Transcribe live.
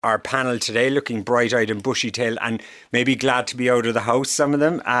our panel today, looking bright-eyed and bushy-tailed and maybe glad to be out of the house, some of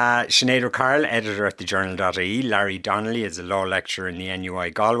them. Sinead O'Carroll, editor at thejournal.ie. Larry Donnelly is a law lecturer in the NUI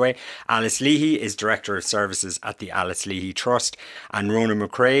Galway. Alice Leahy is Director of Services at the Alice Leahy Trust. And Rona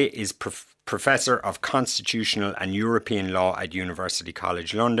McRae is Professor of Constitutional and European Law at University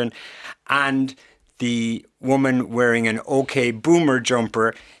College London. And the woman wearing an OK Boomer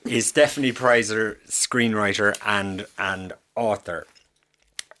jumper is Stephanie Preiser, screenwriter and author.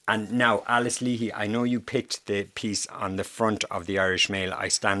 And now, Alice Leahy, I know you picked the piece on the front of the Irish Mail, I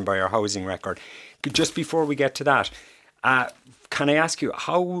Stand By Our Housing Record. Just before we get to that, can I ask you,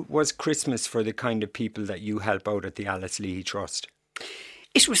 how was Christmas for the kind of people that you help out at the Alice Leahy Trust?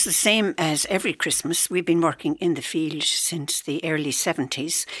 It was the same as every Christmas. We've been working in the field since the early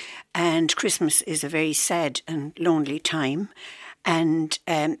 70s, and Christmas is a very sad and lonely time. And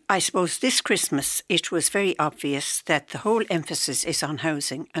I suppose this Christmas it was very obvious that the whole emphasis is on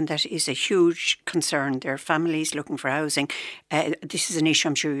housing, and that is a huge concern. There are families looking for housing. This is an issue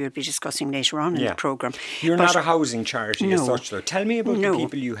I'm sure you'll be discussing later on in the programme. You're not a housing charity as such, though. Tell me about the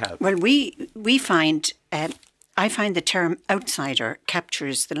people you help. Well, we find... I find the term outsider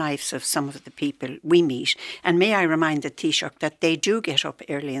captures the lives of some of the people we meet. And may I remind the Taoiseach that they do get up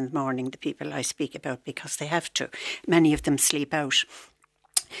early in the morning, the people I speak about, because they have to. Many of them sleep out.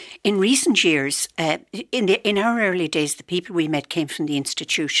 In recent years, in our early days, the people we met came from the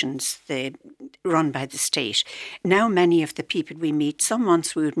institutions run by the state. Now many of the people we meet, some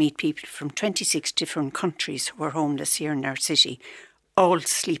months we would meet people from 26 different countries who are homeless here in our city, all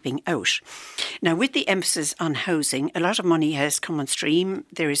sleeping out. Now, with the emphasis on housing, a lot of money has come on stream.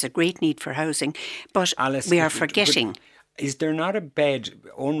 There is a great need for housing, but Alice, we are forgetting... Is there not a bed?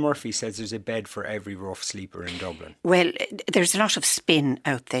 Owen Murphy says there's a bed for every rough sleeper in Dublin. Well, there's a lot of spin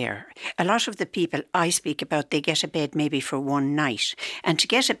out there. A lot of the people I speak about, they get a bed maybe for one night. And to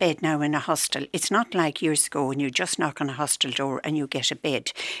get a bed now in a hostel, it's not like years ago when you just knock on a hostel door and you get a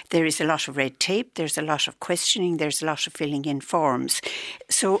bed. There is a lot of red tape, there's a lot of questioning, there's a lot of filling in forms.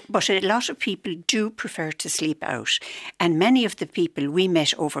 But a lot of people do prefer to sleep out. And many of the people we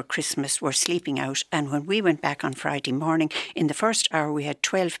met over Christmas were sleeping out. And when we went back on Friday morning, in the first hour, we had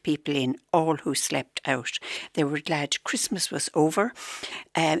 12 people in, all who slept out. They were glad Christmas was over.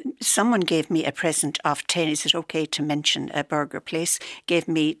 Someone gave me a present of 10, is it okay to mention a burger place? Gave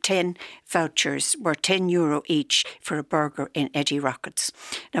me 10 vouchers, worth €10 each for a burger in Eddie Rockets.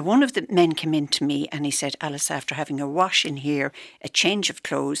 Now, one of the men came in to me and he said, Alice, after having a wash in here, a change of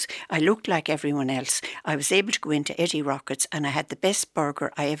clothes, I looked like everyone else. I was able to go into Eddie Rockets and I had the best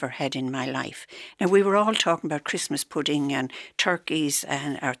burger I ever had in my life. Now, we were all talking about Christmas pudding and turkeys,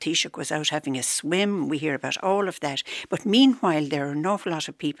 and our Taoiseach was out having a swim. We hear about all of that. But meanwhile, there are an awful lot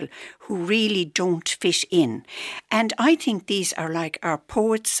of people who really don't fit in. And I think these are like our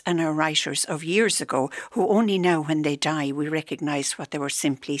poets and our writers of years ago, who only now when they die we recognise what they were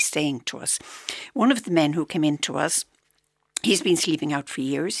simply saying to us. One of the men who came in to us, he's been sleeping out for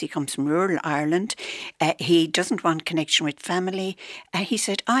years. He comes from rural Ireland. He doesn't want connection with family. He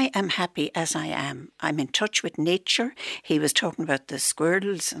said, I am happy as I am. I'm in touch with nature. He was talking about the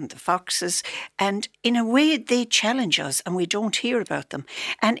squirrels and the foxes. And in a way, they challenge us and we don't hear about them.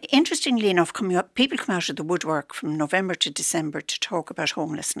 And interestingly enough, people come out of the woodwork from November to December to talk about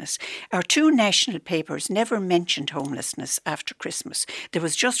homelessness. Our two national papers never mentioned homelessness after Christmas. There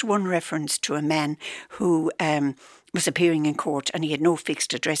was just one reference to a man who... was appearing in court and he had no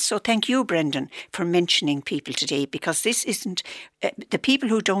fixed address. So thank you, Brendan, for mentioning people today, because this isn't, the people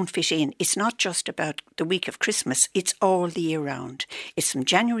who don't fit in, it's not just about the week of Christmas, it's all the year round. It's from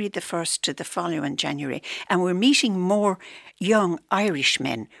January the 1st to the following January. And we're meeting more young Irish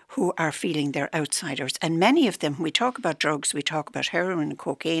men who are feeling they're outsiders. And many of them, when we talk about drugs, we talk about heroin and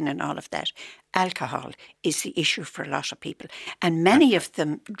cocaine and all of that. Alcohol is the issue for a lot of people. And many of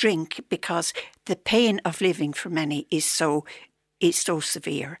them drink because the pain of living for many is so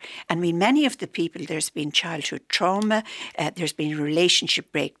severe. And I mean, many of the people, there's been childhood trauma, there's been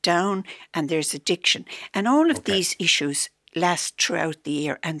relationship breakdown, and there's addiction. And all of these issues last throughout the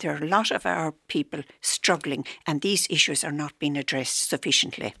year, and there are a lot of our people struggling, and these issues are not being addressed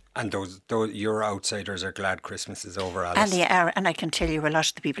sufficiently. And those your outsiders are glad Christmas is over, Alice. And they are, and I can tell you a lot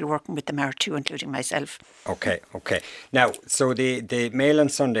of the people working with them are too, including myself. Okay. Now, so the Mail on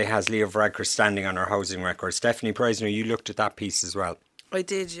Sunday has Leo Varadkar standing on our housing record. Stephanie Preisner, you looked at that piece as well. I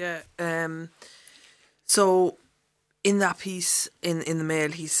did, yeah. So in that piece in the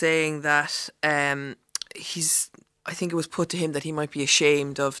Mail, he's saying that I think it was put to him that he might be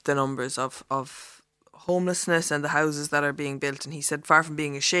ashamed of the numbers of homelessness and the houses that are being built. And he said, far from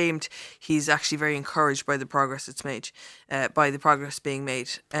being ashamed, he's actually very encouraged by the progress being made.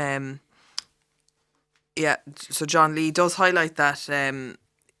 So John Lee does highlight that.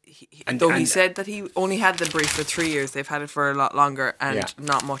 He said that he only had the brief for 3 years, they've had it for a lot longer, and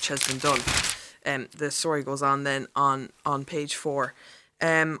not much has been done. The story goes on then on page 4.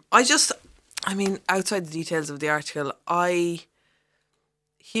 Outside the details of the article, I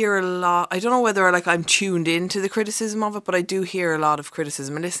hear a lot. I don't know whether I'm tuned into the criticism of it, but I do hear a lot of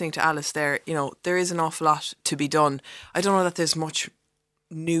criticism. And listening to Alice there, there is an awful lot to be done. I don't know that there's much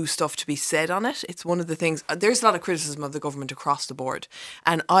new stuff to be said on it. It's one of the things, there's a lot of criticism of the government across the board,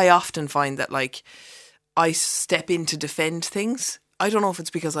 and I often find that I step in to defend things. I don't know if it's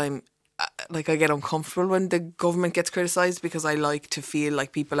because I'm I get uncomfortable when the government gets criticised, because I like to feel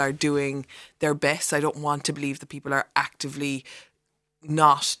like people are doing their best. I don't want to believe that people are actively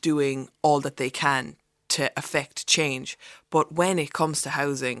not doing all that they can to affect change. But when it comes to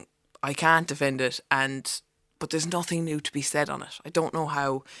housing, I can't defend it, but there's nothing new to be said on it. I don't know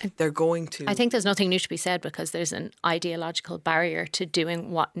how they're going to. I think there's nothing new to be said because there's an ideological barrier to doing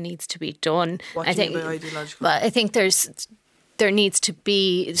what needs to be done. What do you mean by ideological? Well, I think there needs to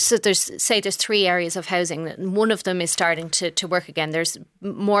be, so there's 3 areas of housing. One of them is starting to work again. There's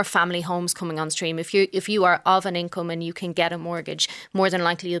more family homes coming on stream. If you are of an income and you can get a mortgage, more than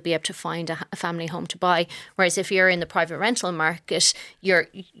likely you'll be able to find a family home to buy. Whereas if you're in the private rental market,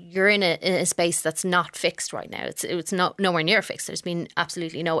 you're in a space that's not fixed right now. It's not nowhere near fixed. There's been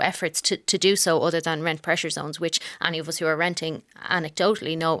absolutely no efforts to do so other than rent pressure zones, which any of us who are renting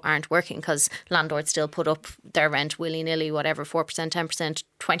anecdotally know aren't working, because landlords still put up their rent willy-nilly, whatever, 4%, 10%,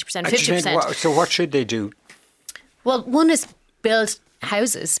 20%, 50%. So what should they do? Well, one is build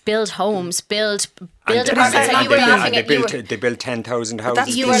houses, build homes, build apartments. They built 10,000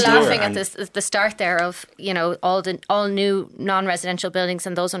 houses. You were laughing at the start there of, all new non-residential buildings,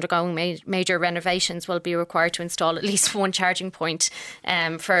 and those undergoing major renovations will be required to install at least one charging point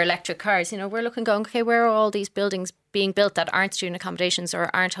for electric cars. We're looking going, okay, where are all these buildings being built that aren't student accommodations or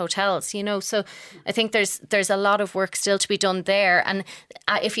aren't hotels, So I think there's a lot of work still to be done there. And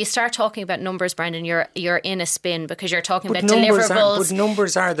if you start talking about numbers, Brendan, you're in a spin, because you're talking about deliverables. But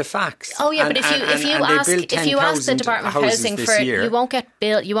numbers are the facts. Oh yeah, but if you ask the Department of Housing for it, you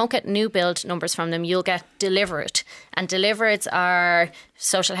won't get new build numbers from them. You'll get delivered, and delivered are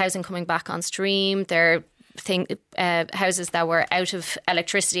social housing coming back on stream. They're houses that were out of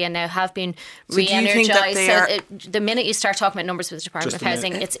electricity and now have been re-energised. The minute you start talking about numbers with the Department of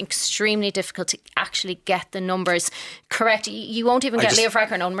Housing, it's extremely difficult to actually get the numbers correct. You won't even get Leo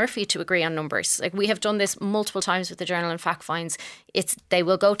Varadkar and Owen Murphy to agree on numbers. We have done this multiple times with the Journal and Fact Finds. They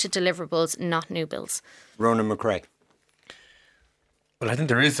will go to deliverables, not new builds. Ronan McRae. Well, I think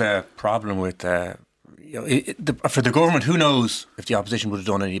there is a problem with for the government. Who knows if the opposition would have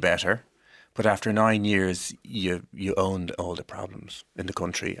done any better? But after 9 years, you owned all the problems in the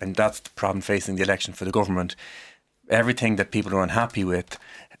country. And that's the problem facing the election for the government. Everything that people are unhappy with,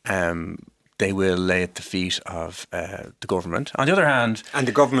 they will lay at the feet of the government. On the other hand... And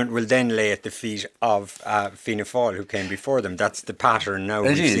the government will then lay at the feet of Fianna Fáil, who came before them. That's the pattern now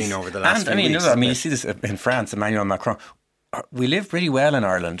we've seen over the last few weeks. You see this in France, Emmanuel Macron. We live pretty well in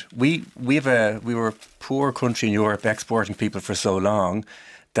Ireland. We were a poor country in Europe, exporting people for so long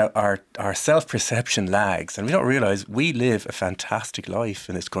that our self-perception lags, and we don't realise we live a fantastic life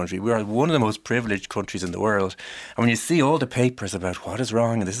in this country. We are one of the most privileged countries in the world. And when you see all the papers about what is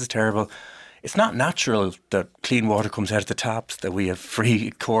wrong and this is terrible, it's not natural that clean water comes out of the taps, that we have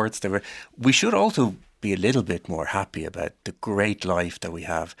free courts. We should also be a little bit more happy about the great life that we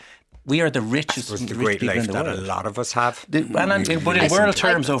have. We are the richest great life that a lot of us have. But in world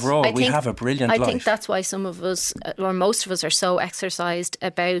terms overall, we have a brilliant life. I think that's why some of us, or most of us, are so exercised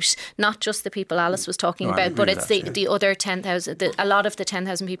about not just the people Alice was talking about, but it's the other 10,000. A lot of the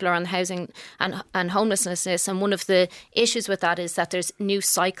 10,000 people are on housing and homelessness. And one of the issues with that is that there's new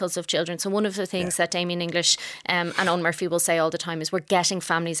cycles of children. So one of the things that Damien English and Owen Murphy will say all the time is we're getting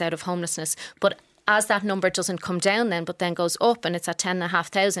families out of homelessness. But as that number doesn't come down but then goes up and it's at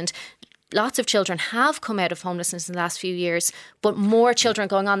 10,500, lots of children have come out of homelessness in the last few years, but more children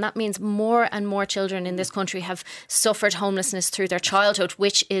going on. That means more and more children in this country have suffered homelessness through their childhood,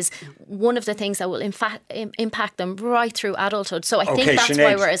 which is one of the things that will impact them right through adulthood. So I think that's Sinead,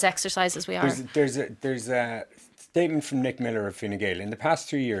 why we're as exercised as we are. There's a statement from Nick Miller of Fine Gael. In the past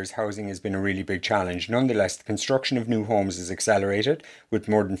 3 years, housing has been a really big challenge. Nonetheless, the construction of new homes is accelerated with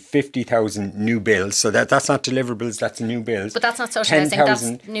more than 50,000 new builds. So that's not deliverables, that's new builds. But that's not social housing,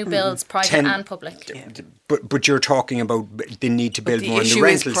 that's new builds, private and public. But you're talking about the need to build more in the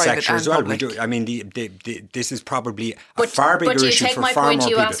rental sector as well. We do, I mean, this is probably a far bigger issue for far more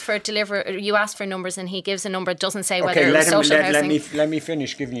people. But you take my point. You asked for numbers, and he gives a number. It doesn't say whether it was social housing. Let me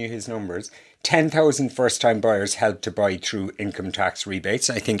finish giving you his numbers. 10,000 first-time buyers helped to buy through income tax rebates.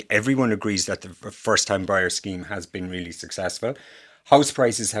 I think everyone agrees that the first-time buyer scheme has been really successful. House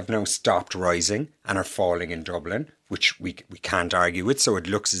prices have now stopped rising and are falling in Dublin, which we can't argue with. So it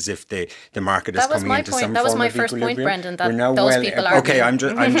looks as if the market is coming into some form of equilibrium. That was my first point, Brendan, that those people are... Okay,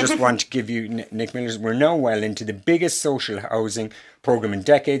 I just want to give you, Nick Miller, we're now well into the biggest social housing programme in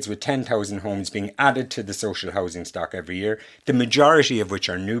decades, with 10,000 homes being added to the social housing stock every year, the majority of which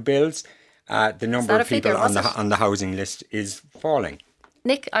are new builds. The number of people on the housing list is falling.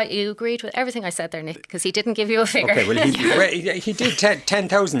 Nick, you agreed with everything I said there, Nick, because he didn't give you a figure. Okay, well, he did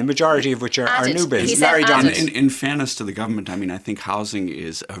 10,000, the majority of which are new builds. Larry Donnelly. In fairness to the government, I mean, I think housing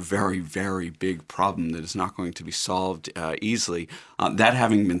is a very, very big problem that is not going to be solved easily. That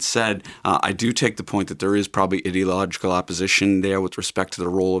having been said, I do take the point that there is probably ideological opposition there with respect to the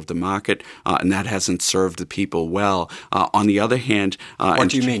role of the market, and that hasn't served the people well. On the other hand... what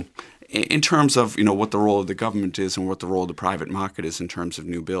do you mean? In terms of, you know, what the role of the government is and what the role of the private market is in terms of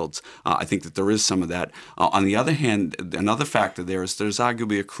new builds, I think that there is some of that. On the other hand, another factor there's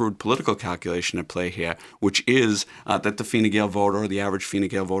arguably a crude political calculation at play here, which is that the Fine Gael voter or the average Fine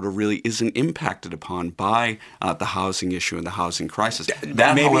Gael voter really isn't impacted upon by the housing issue and the housing crisis.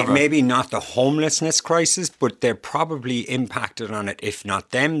 Maybe not the homelessness crisis, but they're probably impacted on it, if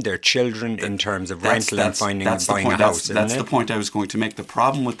not them, their children, in terms of rental and buying a house. That's the point I was going to make. The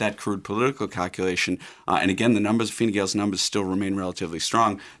problem with that crude political calculation, and again, the numbers, Fine Gael's numbers still remain relatively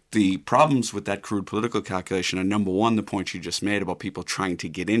strong. The problems with that crude political calculation are, number one, the point you just made about people trying to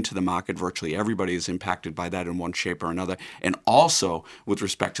get into the market. Virtually everybody is impacted by that in one shape or another. And also with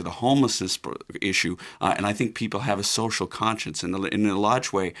respect to the homelessness issue, and I think people have a social conscience. And in a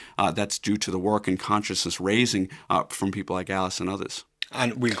large way, that's due to the work and consciousness raising from people like Alice and others.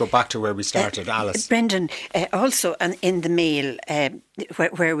 And we'll go back to where we started, Alice. Brendan, also in the Mail,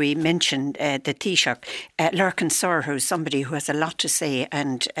 where we mentioned the Taoiseach, Larkin Sir, who's somebody who has a lot to say,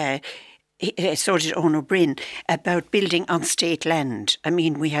 and so did Owen O'Brien, about building on state land. I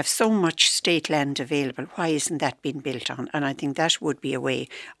mean, we have so much state land available. Why isn't that being built on? And I think that would be a way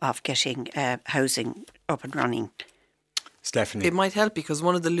of getting housing up and running. Stephanie. It might help, because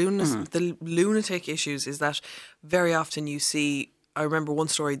one of the lunatic issues is that very often you see... I remember one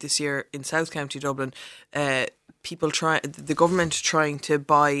story this year in South County Dublin, the government trying to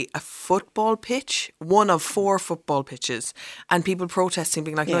buy a football pitch, one of 4 football pitches, and people protesting,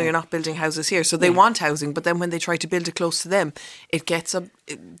 being like, no, you're not building houses here. So they want housing, but then when they try to build it close to them,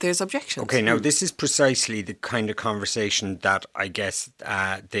 there's objections. Okay, now this is precisely the kind of conversation that I guess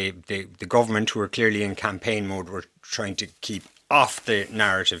the government, who are clearly in campaign mode, were trying to keep off the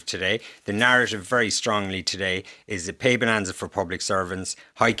narrative today. The narrative very strongly today is the pay bonanza for public servants,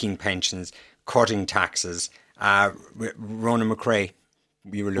 hiking pensions, cutting taxes. Rona McRae,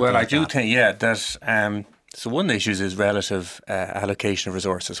 you were looking at that. Well, I do think, that... So one of the issues is relative allocation of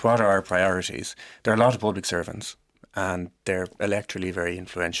resources. What are our priorities? There are a lot of public servants, and they're electorally very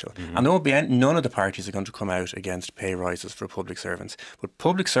influential. Mm-hmm. And there won't be none of the parties are going to come out against pay rises for public servants. But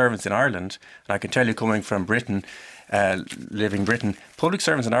public servants in Ireland, and I can tell you, coming from Britain, living Britain, public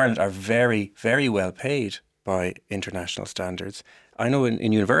servants in Ireland are very, very well paid by international standards. I know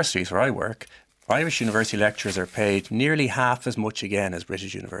in universities where I work, Irish university lecturers are paid nearly half as much again as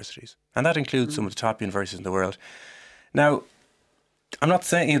British universities. And that includes some of the top universities in the world. Now, I'm not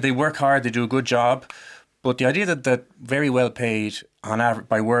saying they work hard, they do a good job, but the idea that very well paid, on average,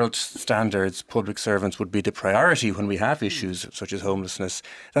 by world standards, public servants would be the priority when we have issues such as homelessness,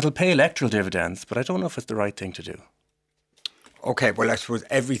 that'll pay electoral dividends, but I don't know if it's the right thing to do. Okay, well, I suppose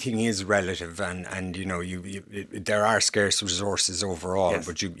everything is relative, and you know, there are scarce resources overall, yes.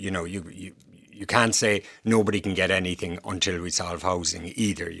 But you can't say nobody can get anything until we solve housing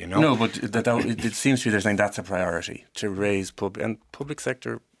either, you know. No, but it seems to be they're saying that's a priority, to raise public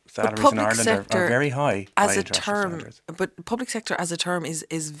sector salaries in Ireland are very high as a term. Standards. But public sector as a term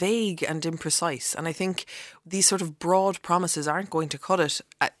is vague and imprecise, and I think these sort of broad promises aren't going to cut it.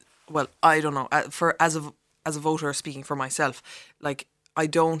 I don't know. As a voter, speaking for myself, like, I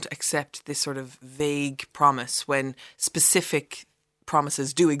don't accept this sort of vague promise when specific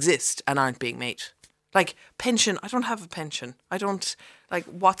promises do exist and aren't being made. Like pension, I don't have a pension. I don't, like,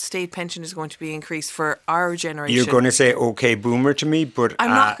 what state pension is going to be increased for our generation? You're going to say, okay, boomer to me, but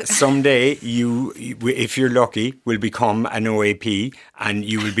someday you, if you're lucky, will become an OAP, and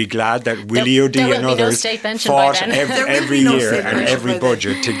you will be glad that Willie O'D and others fought every year and every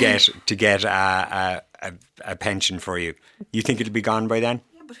budget to get a pension for you. You think it'll be gone by then?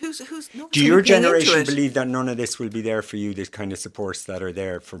 But who's Do your generation believe that none of this will be there for you, this kind of supports that are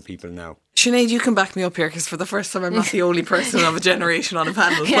there for people now? Sinead, you can back me up here, because for the first time I'm not the only person of a generation on a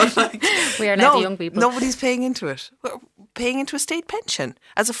panel. But like, we are now the young people. Nobody's paying into it. We're paying into a state pension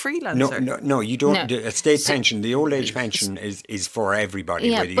as a freelancer. No, you don't. No. A state pension, the old age pension is for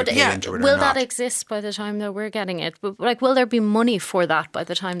everybody, whether you pay into it or not. Will that exist by the time that we're getting it? Like, will there be money for that by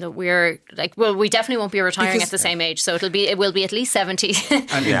the time that we're like? Well, we definitely won't be retiring at the same age, so it will be at least 70.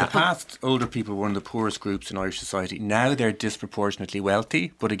 And in the past, older people were one of the poorest groups in Irish society. Now they're disproportionately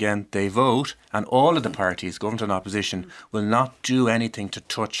wealthy, but again, they vote, and all of the parties, government and opposition, will not do anything to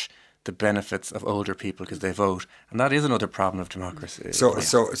touch the benefits of older people because they vote, and that is another problem of democracy.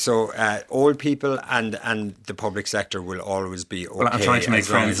 So old people and the public sector will always be okay. Well, I'm trying to make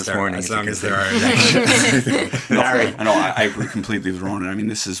friends this morning. As long as there are elections. Larry, I agree completely with Ronan. I mean,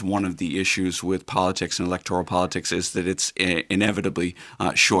 this is one of the issues with politics and electoral politics, is that it's inevitably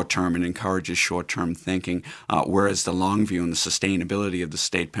short term and encourages short term thinking, whereas the long view and the sustainability of the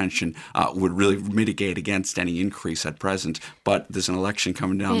state pension would really mitigate against any increase at present. But there's an election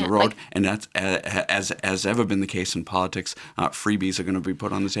coming down the road. And that's as ever been the case in politics. Freebies are going to be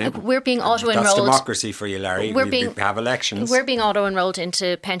put on the table. We're being auto-enrolled. That's democracy for you, Larry. We have elections. We're being auto-enrolled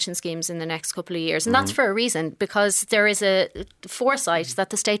into pension schemes in the next couple of years, and that's for a reason, because there is a foresight that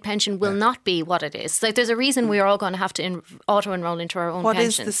the state pension will not be what it is. Like, there's a reason we are all going to have to auto-enroll into our own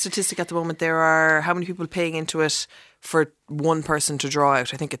pensions. What is the statistic at the moment? There are how many people paying into it for one person to draw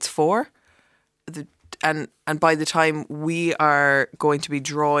out? I think it's 4. And by the time we are going to be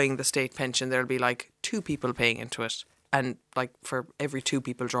drawing the state pension, there'll be like 2 people paying into it, and like for every 2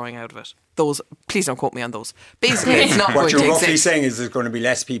 people drawing out of it. Those, please don't quote me on those. Basically, it's not going to exist. What you're roughly saying is there's going to be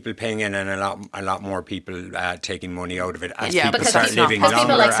less people paying in and a lot more people taking money out of it as people start living longer. Because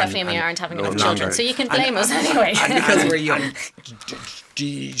people like Stephanie and me aren't having enough children, so you can blame us anyway. Because we're young.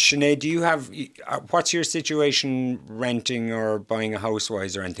 Sinead, do you have, what's your situation renting or buying a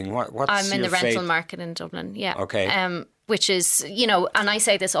house-wise or anything? I'm in the rental market in Dublin, yeah. Okay. Which is, and I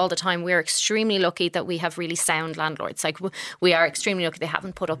say this all the time, we're extremely lucky that we have really sound landlords. Like, we are extremely lucky they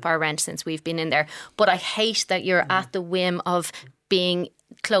haven't put up our rent since we've been in there. But I hate that you're at the whim of being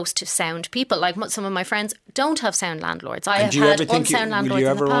close to sound people. Like, some of my friends don't have sound landlords. I have had unsound landlords. Will you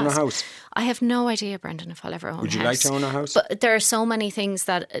ever in the past. own a house? I have no idea, Brendan, if I'll ever own a house. Would you like to own a house? But there are so many things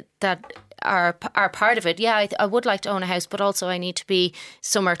that are part of it. Yeah, I would like to own a house, but also I need to be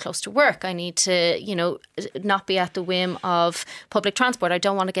somewhere close to work. I need to, not be at the whim of public transport. I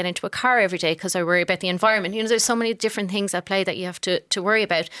don't want to get into a car every day because I worry about the environment. There's so many different things at play that you have to worry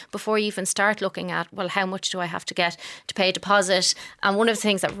about before you even start looking at, well, how much do I have to get to pay a deposit? And one of the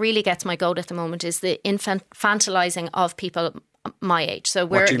things that really gets my goat at the moment is the infantilising of people my age. So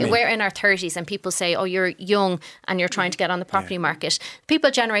we're in our 30s, and people say, oh, you're young and you're trying to get on the property market. People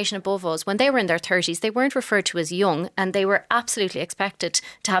a generation above us, when they were in their 30s, they weren't referred to as young, and they were absolutely expected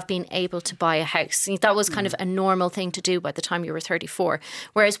to have been able to buy a house. That was kind of a normal thing to do by the time you were 34.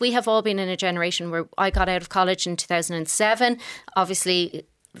 Whereas we have all been in a generation where I got out of college in 2007. Obviously,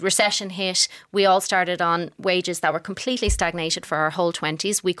 recession hit. We all started on wages that were completely stagnated for our whole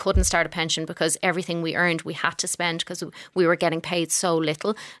 20s. We couldn't start a pension because everything we earned we had to spend because we were getting paid so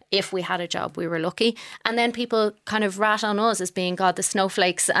little. If we had a job, we were lucky. And then people kind of rat on us as being, God, the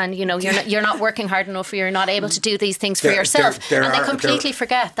snowflakes, and you're not working hard enough, or you're not able to do these things for yourself. And they completely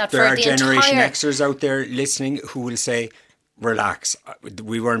forget that for the entire... There are Generation Xers out there listening who will say, relax,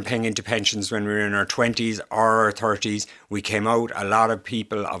 we weren't paying into pensions when we were in our 20s or our 30s. We came out, a lot of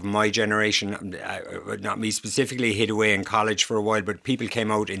people of my generation, not me specifically, hid away in college for a while, but people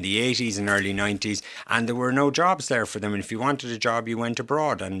came out in the 80s and early 90s, and there were no jobs there for them. And if you wanted a job, you went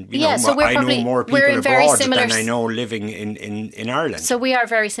abroad. And I know more people abroad than I know living in Ireland. So we are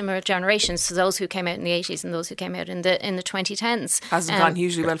very similar generations to those who came out in the 80s and those who came out in the 2010s. Hasn't gone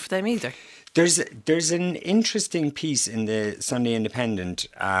hugely well for them either. There's an interesting piece in the Sunday Independent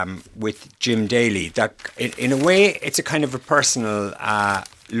with Jim Daly that, in a way, it's a kind of a personal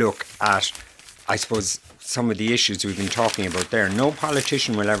look at, I suppose, some of the issues we've been talking about there. No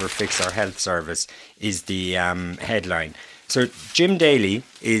politician will ever fix our health service is the headline. So Jim Daly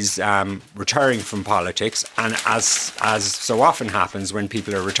is retiring from politics, and as so often happens when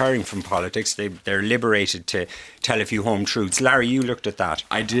people are retiring from politics, they're liberated to tell a few home truths. Larry, you looked at that.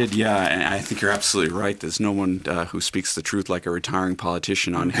 I did, yeah, and I think you're absolutely right. There's no one who speaks the truth like a retiring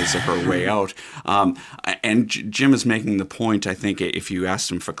politician on his or her way out. And Jim is making the point, I think, if you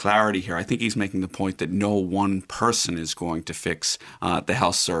asked him for clarity here, I think he's making the point that no one person is going to fix the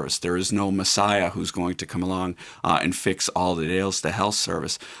health service. There is no messiah who's going to come along and fix all that ails the health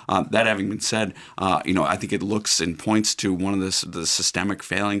service. That having been said, I think it looks and points to one of the systemic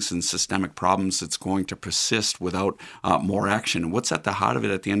failings and systemic problems that's going to persist without more action. What's at the heart of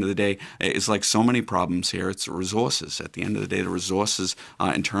it at the end of the day is, like so many problems here, it's resources. At the end of the day, the resources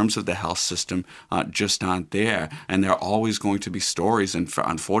in terms of the health system just aren't there. And there are always going to be stories, and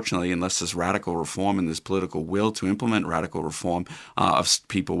unfortunately, unless there's radical reform and there's political will to implement radical reform, of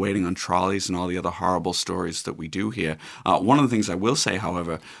people waiting on trolleys and all the other horrible stories that we do hear. One of the things I will say,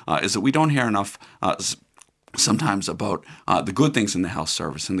 however, is that we don't hear enough sometimes about the good things in the health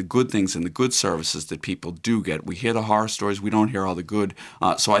service and the good things and the good services that people do get. We hear the horror stories. We don't hear all the good.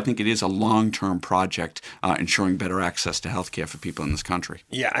 So I think it is a long-term project ensuring better access to healthcare for people in this country.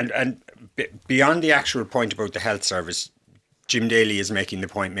 Yeah, and beyond the actual point about the health service, Jim Daly is making the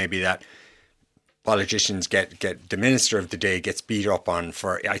point maybe that politicians get the minister of the day gets beat up on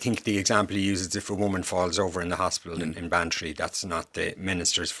for, I think the example he uses, if a woman falls over in the hospital in Bantry, that's not the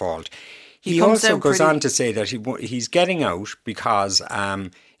minister's fault. He also goes on to say that he's getting out because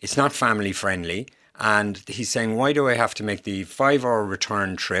it's not family friendly, and he's saying, why do I have to make the 5-hour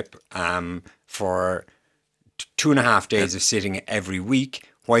return trip for 2.5 days of sitting every week?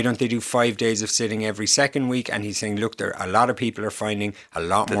 Why don't they do 5 days of sitting every second week? And he's saying, look, a lot of people are finding a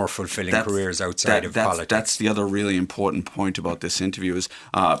lot more fulfilling careers outside of politics. That's the other really important point about this interview is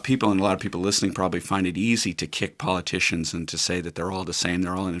people, and a lot of people listening probably find it easy to kick politicians and to say that they're all the same,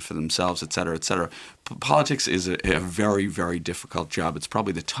 they're all in it for themselves, et cetera, et cetera. Politics is a very, very difficult job. It's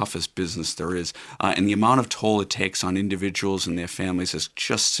probably the toughest business there is. And the amount of toll it takes on individuals and their families is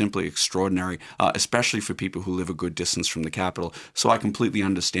just simply extraordinary, especially for people who live a good distance from the capital. So I completely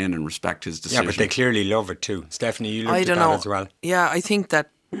understand and respect his decision. Yeah, but they clearly love it too. Stephanie, you looked at that as well. Yeah, I think that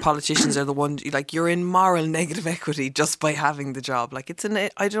politicians are the ones, like, you're in moral negative equity just by having the job. Like, it's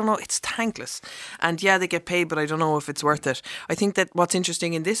thankless. And yeah, they get paid, but I don't know if it's worth it. I think that what's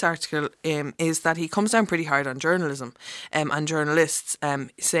interesting in this article is that he comes down pretty hard on journalism and journalists,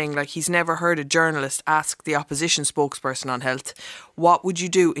 saying, like, he's never heard a journalist ask the opposition spokesperson on health, what would you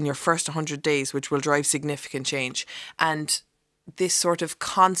do in your first 100 days which will drive significant change? And this sort of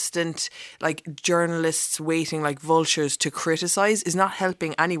constant, like, journalists waiting like vultures to criticise is not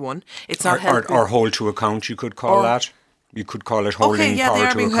helping anyone. It's not helping. Or hold to account, you could call that. You could call it holding power to account. Okay, yeah,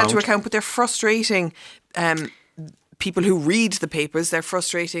 they are being held to account, but they're frustrating people who read the papers. They're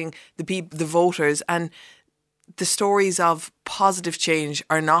frustrating the voters, and the stories of positive change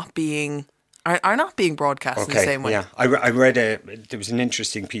are not being broadcast in the same way. Yeah, I read there was an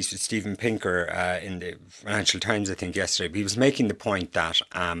interesting piece with Stephen Pinker in the Financial Times, I think, yesterday. He was making the point that,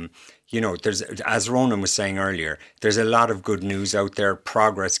 there's, as Ronan was saying earlier, there's a lot of good news out there.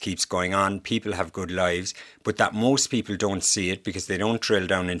 Progress keeps going on. People have good lives, but that most people don't see it because they don't drill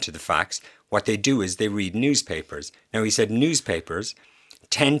down into the facts. What they do is they read newspapers. Now, he said newspapers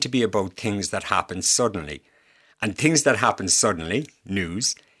tend to be about things that happen suddenly. And things that happen suddenly,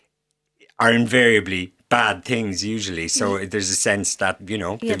 news, are invariably bad things usually. So there's a sense that,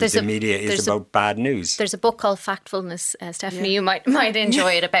 the media is about bad news. There's a book called Factfulness, Stephanie, you might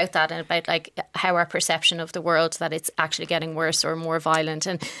enjoy it, about that, and about, like, how our perception of the world, that it's actually getting worse or more violent,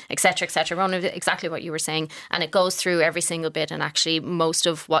 and et cetera, et cetera. Ron, exactly what you were saying. And it goes through every single bit, and actually most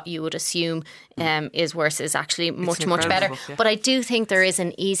of what you would assume is worse is actually much better. Book, yeah. But I do think there is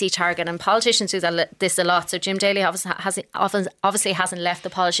an easy target, and politicians do this a lot. So Jim Daly obviously hasn't left the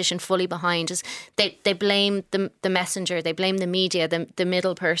politician fully behind. They blame the messenger, they blame the media, the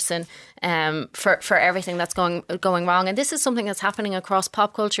middle person, for everything that's going wrong. And this is something that's happening across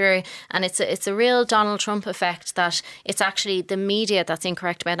pop culture, and it's a real Donald Trump effect, that it's actually the media that's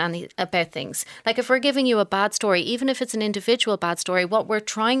incorrect about things. Like, if we're giving you a bad story, even if it's an individual bad story, what we're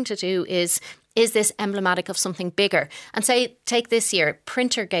trying to do is this emblematic of something bigger? And take this year,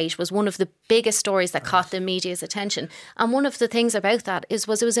 Printergate was one of the biggest stories that caught the media's attention. And one of the things about that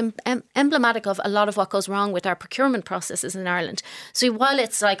was it was emblematic of a lot of what goes wrong with our procurement processes in Ireland. So while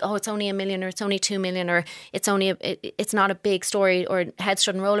it's like, oh, it's only 1 million, or it's only 2 million, or it's not a big story or head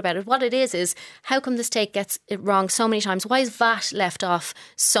shouldn't roll about it, what it is how come the state gets it wrong so many times? Why is VAT left off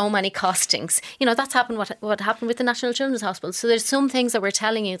so many costings? That's happened, what happened with the National Children's Hospital. So there's some things that we're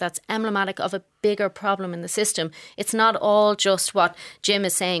telling you that's emblematic of a bigger problem in the system. It's not all just what Jim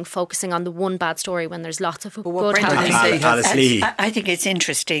is saying, focusing on the one bad story when there's lots of good happening. I think it's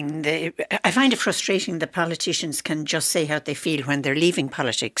interesting. I find it frustrating that politicians can just say how they feel when they're leaving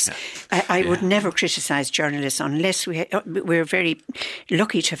politics. I would never criticise journalists unless we're very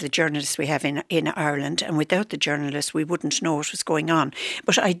lucky to have the journalists we have in Ireland, and without the journalists we wouldn't know what was going on.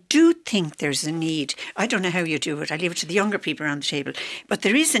 But I do think there's a need. I don't know how you do it. I leave it to the younger people around the table. But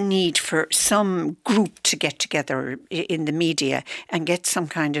there is a need for some group to get together in the media and get some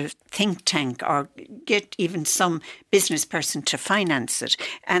kind of think tank or get even some business person to finance it,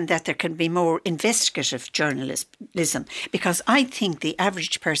 and that there can be more investigative journalism. Because I think the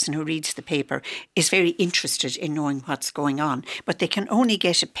average person who reads the paper is very interested in knowing what's going on, but they can only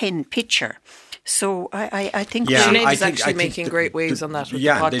get a pen picture. So I think Sinead is actually making great waves on that with the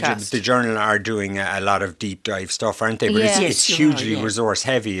podcast. The Journal are doing a lot of deep dive stuff, aren't they? But it's hugely resource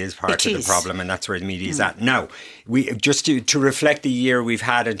heavy is part of the problem, and that's where the media is at. Now, we just to reflect the year we've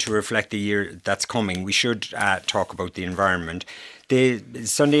had and to reflect the year that's coming, we should talk about the environment. The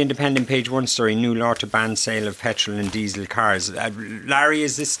Sunday Independent page 1 story, new law to ban sale of petrol and diesel cars. Larry,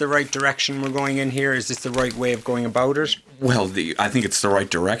 is this the right direction we're going in here? Is this the right way of going about it? Well, I think it's the right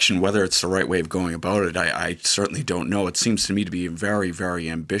direction. Whether it's the right way of going about it, I certainly don't know. It seems to me to be a very, very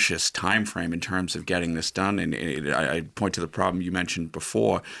ambitious time frame in terms of getting this done. And I point to the problem you mentioned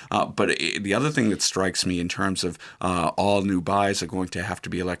before. But the other thing that strikes me in terms of all new buys are going to have to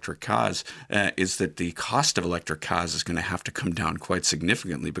be electric cars is that the cost of electric cars is going to have to come down quite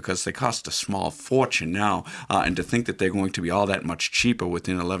significantly because they cost a small fortune now. And to think that they're going to be all that much cheaper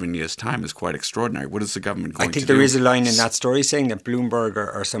within 11 years' time is quite extraordinary. What is the government going to do? I think there is a line in that story saying that Bloomberg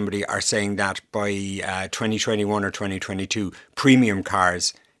or somebody are saying that by 2021 or 2022, premium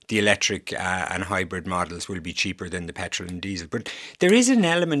cars, the electric and hybrid models will be cheaper than the petrol and diesel. But there is an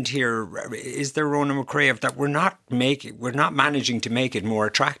element here, is there, Ronan McCrae, that we're not managing to make it more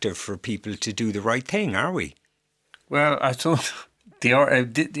attractive for people to do the right thing, are we? Well, I thought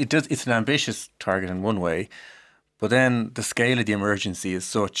it's an ambitious target in one way, but then the scale of the emergency is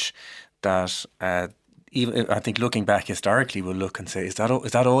such that even I think looking back historically, we'll look and say, is that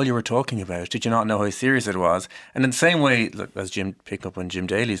all you were talking about? Did you not know how serious it was? And in the same way, look, as Jim picked up on Jim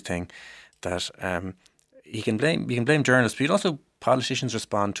Daly's thing, that you can blame journalists, but also politicians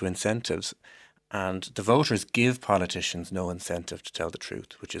respond to incentives, and the voters give politicians no incentive to tell the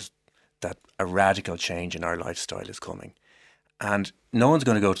truth, which is that a radical change in our lifestyle is coming. And no one's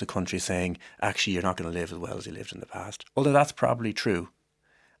going to go to the country saying, actually, you're not going to live as well as you lived in the past. Although that's probably true.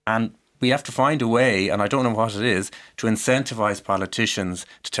 And we have to find a way, and I don't know what it is, to incentivise politicians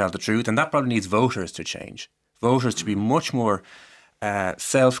to tell the truth. And that probably needs voters to change. Voters to be much more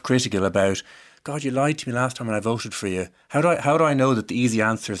self-critical about, God, you lied to me last time and I voted for you. How do I know that the easy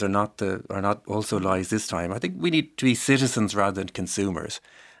answers are not also lies this time? I think we need to be citizens rather than consumers.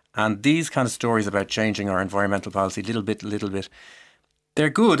 And these kind of stories about changing our environmental policy little bit, they're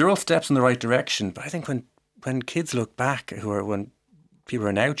good. They're all steps in the right direction. But I think when kids look back, when people who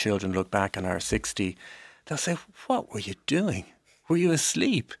are now children look back and are 60, they'll say, what were you doing? Were you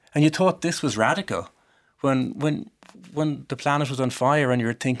asleep? And you thought this was radical. When the planet was on fire and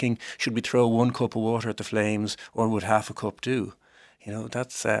you're thinking, should we throw 1 cup of water at the flames or would half a cup do? You know,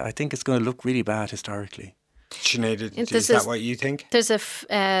 that's I think it's going to look really bad historically. Sinead, is that what you think? There's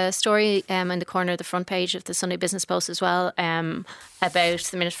a story in the corner of the front page of the Sunday Business Post as well about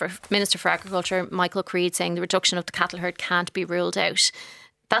the Minister for Agriculture, Michael Creed, saying the reduction of the cattle herd can't be ruled out.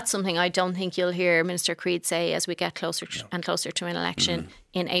 That's something I don't think you'll hear Minister Creed say as we get closer and closer to an election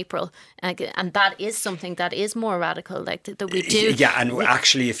in April. And that is something that is more radical, like that we do. Yeah, and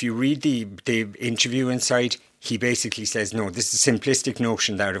actually, if you read the interview inside, he basically says, no, this is a simplistic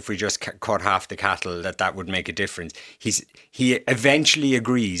notion that if we just cut half the cattle, that would make a difference. He eventually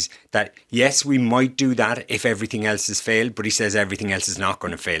agrees that, yes, we might do that if everything else has failed, but he says everything else is not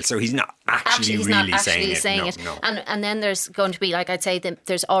going to fail. So he's not actually saying it. No. And then there's going to be, like I'd say,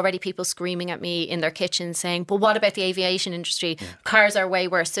 there's already people screaming at me in their kitchens saying, but what about the aviation industry? Yeah. Cars are way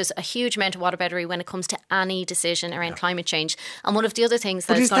worse. There's a huge amount of whataboutery when it comes to any decision around climate change. And one of the other things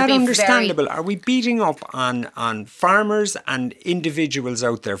that is going to be understandable? Are we beating up on farmers and individuals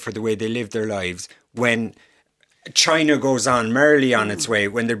out there for the way they live their lives when China goes on merrily on its way,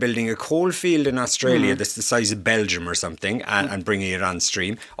 when they're building a coal field in Australia that's the size of Belgium or something and bringing it on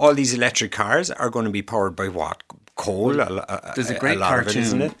stream? All these electric cars are going to be powered by what? Coal? There's a great cartoon,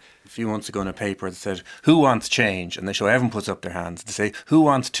 isn't it? A few months ago in a paper that said, who wants change? And they show everyone puts up their hands. They say, who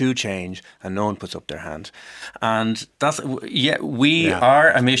wants to change? And no one puts up their hand. And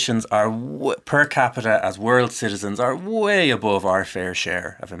our emissions are per capita as world citizens are way above our fair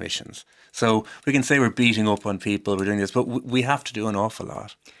share of emissions. So we can say we're beating up on people, we're doing this, but we have to do an awful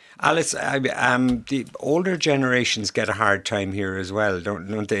lot. Alice, the older generations get a hard time here as well,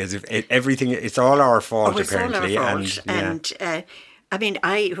 don't they? As if it's all our fault, apparently. All our fault. I mean,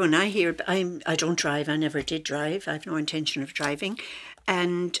 when I hear, I don't drive. I never did drive. I have no intention of driving,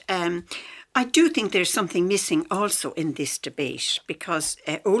 and I do think there's something missing also in this debate because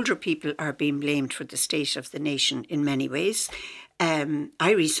older people are being blamed for the state of the nation in many ways.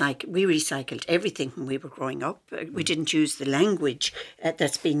 We recycled everything when we were growing up. We didn't use the language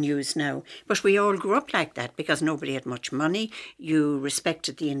that's being used now. But we all grew up like that because nobody had much money. You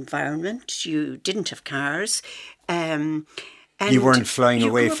respected the environment. You didn't have cars. You weren't flying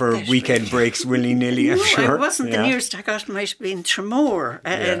away for weekend breaks willy-nilly, I'm sure. I wasn't. The nearest I got might have been Tremor.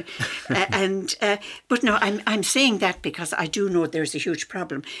 But no, I'm saying that because I do know there's a huge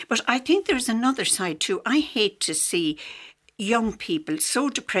problem. But I think there's another side too. I hate to see young people so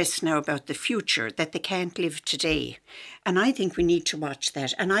depressed now about the future that they can't live today. And I think we need to watch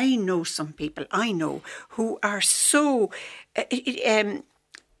that. And I know some people who are so...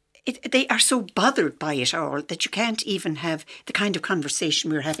 they are so bothered by it all that you can't even have the kind of conversation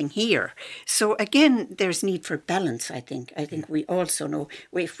we're having here. So again, there's need for balance, I think. I think we also know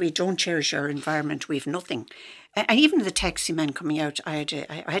if we don't cherish our environment, we've nothing. And even the taxi man coming out, I had to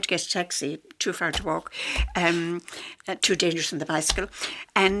get a taxi, too far to walk, too dangerous on the bicycle.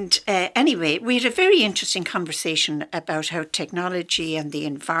 And anyway, we had a very interesting conversation about how technology and the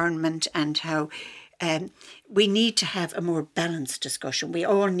environment and how we need to have a more balanced discussion. We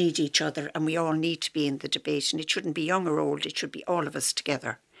all need each other and we all need to be in the debate. And it shouldn't be young or old, it should be all of us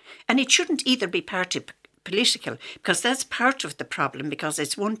together. And it shouldn't either be party political, because that's part of the problem, because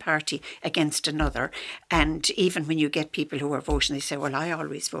it's one party against another. And even when you get people who are voting, they say, well, I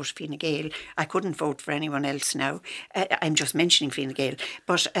always vote Fine Gael. I couldn't vote for anyone else now. I'm just mentioning Fine Gael.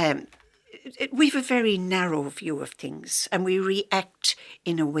 But we have a very narrow view of things and we react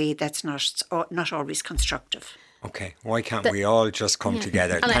in a way that's not always constructive. Okay, why can't we all just come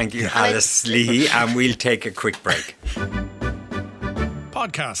together? Thank you, Alice Leahy, and we'll take a quick break.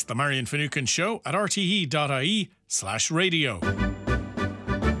 Podcast The Marion Finucane Show at rte.ie/radio.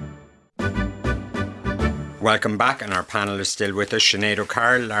 Welcome back, and our panel is still with us. Sinead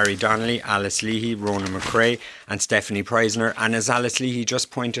O'Carroll, Larry Donnelly, Alice Leahy, Rona McRae and Stephanie Preisner. And as Alice Leahy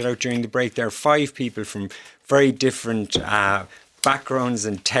just pointed out during the break, there are 5 people from very different backgrounds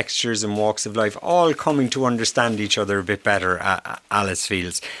and textures and walks of life, all coming to understand each other a bit better, Alice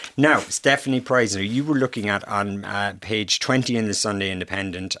feels. Now, Stephanie Preisner, you were looking at on page 20 in the Sunday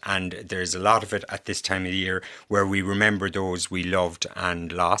Independent, and there's a lot of it at this time of the year where we remember those we loved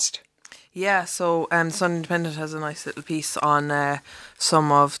and lost. Yeah, so Sunday Independent has a nice little piece on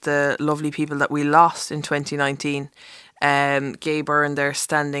some of the lovely people that we lost in 2019. Gay Byrne there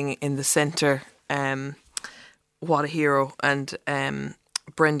standing in the centre, what a hero, and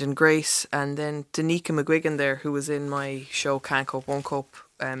Brendan Grace, and then Danica McGuigan there, who was in my show Can't Cope, Won't Cope,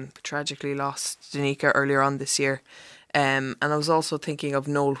 tragically lost Danica earlier on this year. And I was also thinking of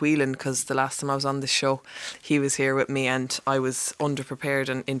Noel Whelan, because the last time I was on this show, he was here with me and I was underprepared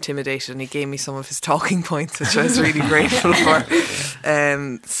and intimidated, and he gave me some of his talking points, which I was really grateful for.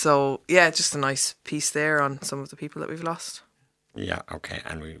 So, yeah, just a nice piece there on some of the people that we've lost. Yeah, okay,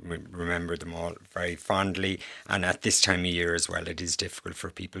 and we remember them all very fondly, and at this time of year as well, it is difficult for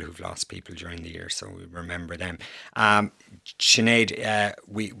people who've lost people during the year, so we remember them. Sinead,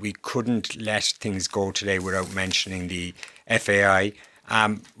 we couldn't let things go today without mentioning the FAI.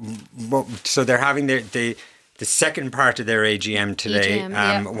 So they're having the second part of their AGM today.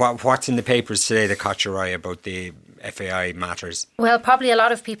 What's in the papers today that caught your eye about the FAI matters? Well, probably a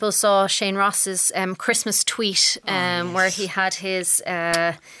lot of people saw Shane Ross's Christmas tweet where he had his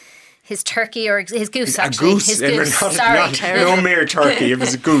turkey, or his goose, actually. A goose? His goose. Sorry. No mere turkey, it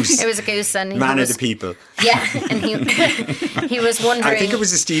was a goose. It was a goose. And Man of the people. Yeah, and he was wondering... I think it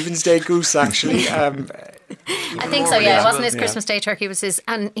was a Stephen's Day goose, actually. I think so, yeah. It wasn't his Christmas Day turkey, it was his,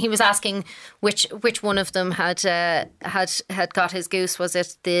 and he was asking which one of them had got his goose. Was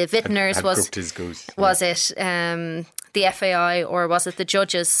it the vintners? Had cooked his goose. Was it the FAI, or was it the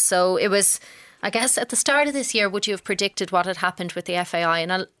judges? So it was, I guess, at the start of this year, would you have predicted what had happened with the FAI?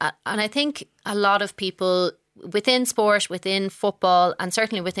 And I think a lot of people within sport, within football, and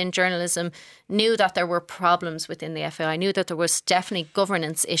certainly within journalism, knew that there were problems within the FAI, knew that there was definitely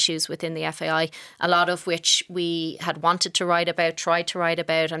governance issues within the FAI, a lot of which we had wanted to write about, tried to write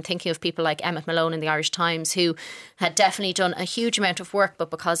about. I'm thinking of people like Emmett Malone in the Irish Times, who had definitely done a huge amount of work, but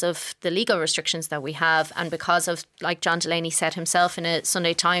because of the legal restrictions that we have, and because of, like John Delaney said himself in a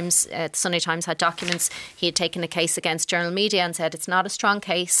Sunday Times, the Sunday Times had documents, he had taken a case against Journal Media and said, it's not a strong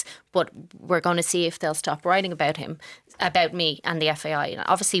case, but we're going to see if they'll stop writing about me and the FAI. And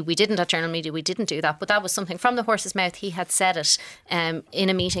obviously we didn't at Journal Media, we didn't do that, but that was something from the horse's mouth. He had said it in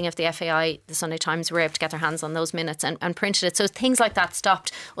a meeting of the FAI. The Sunday Times were able to get their hands on those minutes and printed it. So things like that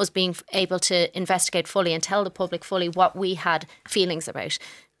stopped us being able to investigate fully and tell the public fully what we had feelings about.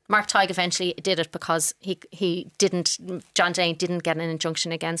 Mark Tighe eventually did it because John Dane didn't get an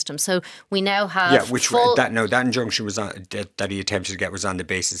injunction against him. So we now have that injunction was on, that he attempted to get was on the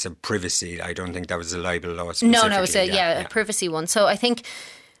basis of privacy. I don't think that was a libel law specifically. No, it was a privacy one. So I think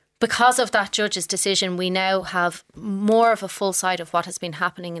because of that judge's decision, we now have more of a full sight of what has been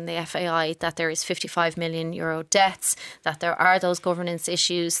happening in the FAI, that there is €55 million debts, that there are those governance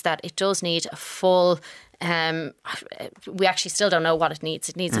issues, that it does need a full... we actually still don't know what it needs.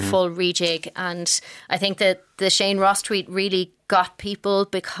 It needs a full rejig. And I think that the Shane Ross tweet really got people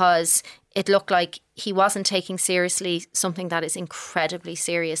because it looked like he wasn't taking seriously something that is incredibly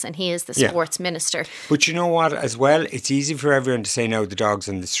serious, and he is the sports minister. But you know what, as well, it's easy for everyone to say, no, the dogs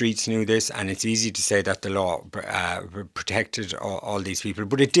on the streets knew this, and it's easy to say that the law protected all these people,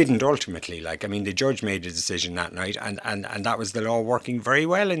 but it didn't ultimately. Like, I mean, the judge made a decision that night, and that was the law working very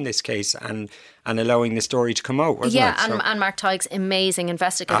well in this case, and allowing the story to come out, wasn't it? Yeah, and Mark Tighe's amazing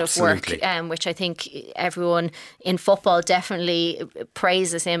investigative work, which I think everyone in football definitely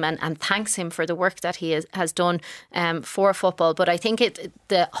praises him and thanks him for the work that he has done for football. But I think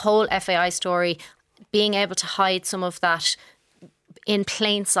the whole FAI story, being able to hide some of that in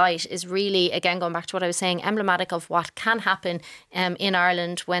plain sight, is really, again, going back to what I was saying, emblematic of what can happen in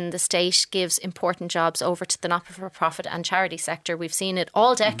Ireland when the state gives important jobs over to the not-for-profit and charity sector. We've seen it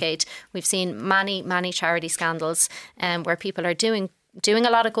all decade. We've seen many, many charity scandals where people are doing a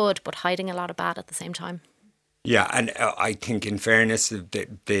lot of good but hiding a lot of bad at the same time. Yeah, and I think in fairness,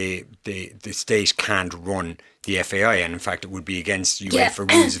 the state can't run the FAI, and in fact it would be against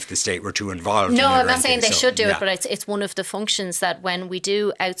UEFA rules if the state were too involved. No, I'm not saying they should do it, but it's one of the functions that when we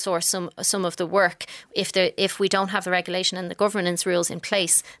do outsource some of the work, if we don't have the regulation and the governance rules in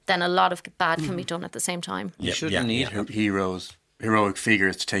place, then a lot of bad can be done at the same time. You shouldn't need heroic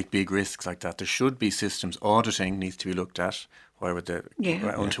figures to take big risks like that. There should be systems. Auditing needs to be looked at. Why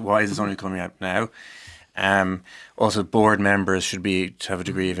is this only coming out now? Also, board members should to have a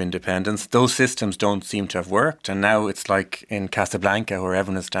degree of independence. Those systems don't seem to have worked, and now it's like in Casablanca, where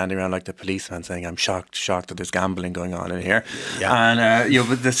everyone is standing around like the policeman saying, "I'm shocked that there's gambling going on in here." Yeah. And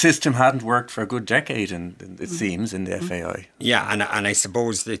but the system hadn't worked for a good decade, and it seems in the FAI. Yeah, and I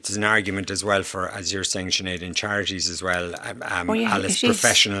suppose it's an argument as well for, as you're saying, Sinead, in charities as well. Alice,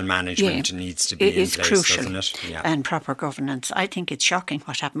 professional management needs to be in place, crucial, doesn't it? Yeah. And proper governance. I think it's shocking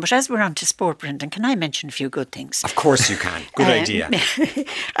what happened. But as we're on to sport, Brendan, can I mention a few good things? Of course you can. Good idea.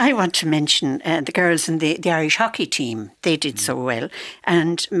 I want to mention the girls in the Irish hockey team. They did so well.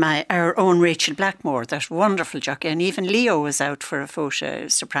 And our own Rachel Blackmore, that wonderful jockey, and even Leo was out for a photo,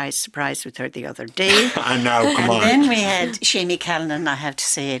 surprise with her the other day. And now, come on. Then we had Shamie Callanan, I have to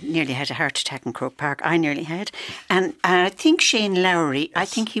say, nearly had a heart attack in Croke Park. I nearly had. And I think Shane Lowry, I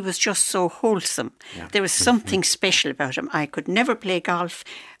think he was just so wholesome. Yeah. There was something special about him. I could never play golf.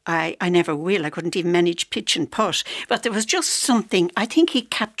 I never will. I couldn't even manage pitch and putt. But there was just something, I think he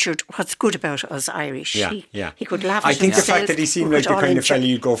captured what's good about us Irish. Yeah. He could laugh at himself. I think the fact that he seemed like the kind of fellow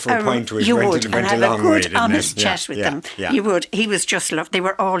you'd go for a pint with went a long way, didn't it? Honest chat with them. Yeah. You would. He was just loved. They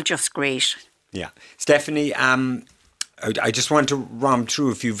were all just great. Yeah. Stephanie, I just want to romp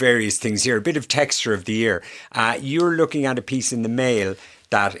through a few various things here. A bit of texture of the year. You're looking at a piece in the Mail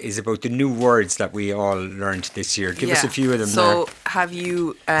that is about the new words that we all learned this year. Give us a few of them. So, have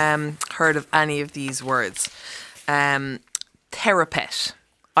you heard of any of these words? Therapet.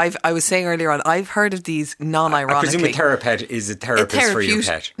 I was saying earlier on, I've heard of these non-ironically. I presume a therapet is a therapist for your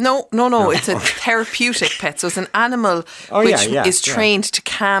pet. No. It's a therapeutic pet. So it's an animal which is trained to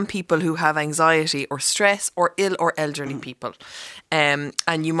calm people who have anxiety or stress or ill or elderly people. And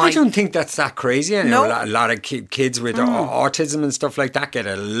you might. I don't think that's that crazy. I know a lot of kids with autism and stuff like that get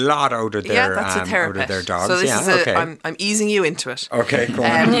a lot out of their out of their dogs. So this is I'm easing you into it. Okay, go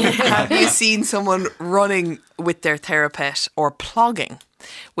on. Have you seen someone running with their therapet or plogging?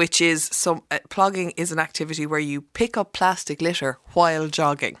 Which is plogging is an activity where you pick up plastic litter while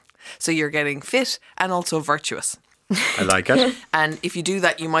jogging. So you're getting fit and also virtuous. I like it. And if you do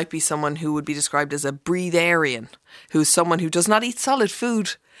that, you might be someone who would be described as a breatharian, who's someone who does not eat solid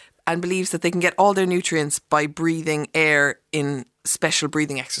food and believes that they can get all their nutrients by breathing air in special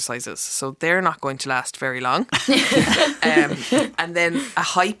breathing exercises. So they're not going to last very long. And then a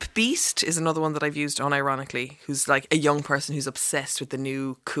hype beast is another one that I've used unironically, who's like a young person who's obsessed with the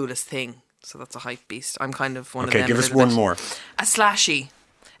new coolest thing. So that's a hype beast. I'm kind of one of them. Okay, give us one more. A slashy,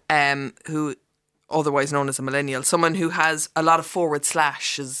 who otherwise known as a millennial, someone who has a lot of forward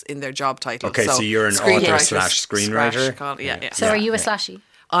slashes in their job title. Okay, so you're an author slash screenwriter. Yeah. So are you a slashy?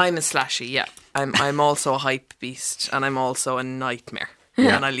 I'm a slashy, yeah. I'm also a hype beast, and I'm also a nightmare.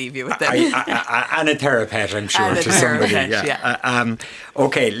 and I leave you with them. And a therapist, I'm sure, to somebody. Yeah.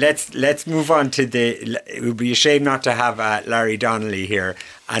 Okay, let's move on to it would be a shame not to have Larry Donnelly here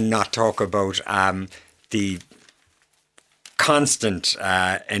and not talk about the constant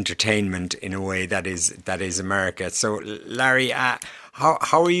entertainment in a way that is America. So, Larry, how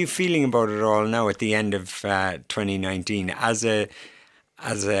are you feeling about it all now at the end of 2019 as a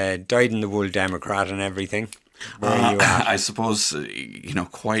dyed-in-the-wool Democrat and everything? Where are you at? I suppose,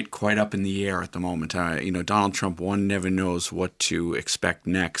 quite up in the air at the moment. Donald Trump, one never knows what to expect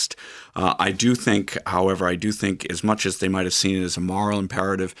next. I do think, however, as much as they might have seen it as a moral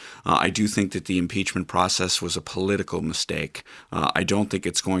imperative, I do think that the impeachment process was a political mistake. I don't think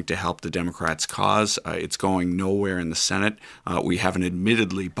it's going to help the Democrats' cause. It's going nowhere in the Senate. We have an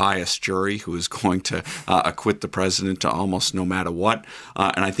admittedly biased jury who is going to acquit the president almost no matter what.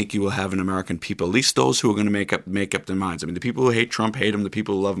 And I think you will have an American people, at least those who are going to make up their minds. I mean, the people who hate Trump hate him, the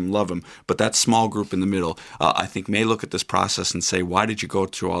people who love him. But that small group in the middle, I think, may look at this process and say, why did you go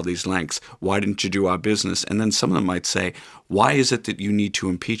through all these lengths? Why didn't you do our business? And then some of them might say, why is it that you need to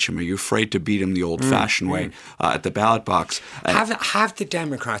impeach him? Are you afraid to beat him the old-fashioned way at the ballot box? Have the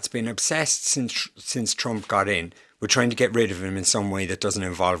Democrats been obsessed since Trump got in with trying to get rid of him in some way that doesn't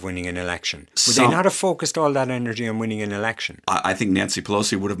involve winning an election? Would they not have focused all that energy on winning an election? I think Nancy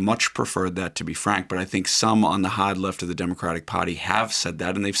Pelosi would have much preferred that, to be frank, but I think some on the hard left of the Democratic Party have said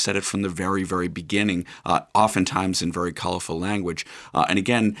that, and they've said it from the very, very beginning, oftentimes in very colorful language. And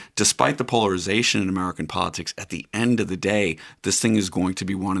again, despite the polarization in American politics, at the end of the day, this thing is going to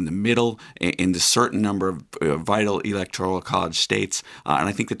be won in the middle, in a certain number of vital electoral college states, and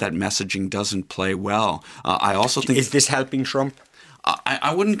I think that messaging doesn't play well. I also think... Is this helping Trump?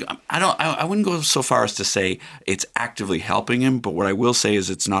 I wouldn't go so far as to say it's actively helping him, but what I will say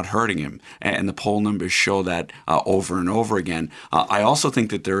is it's not hurting him, and the poll numbers show that over and over again. I also think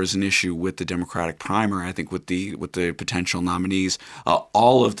that there is an issue with the Democratic primary. I think with the potential nominees,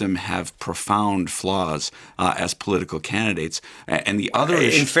 all of them have profound flaws as political candidates, and the other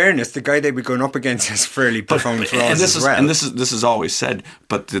issue. In fairness, the guy they were going up against has fairly profound flaws as well. And this is always said,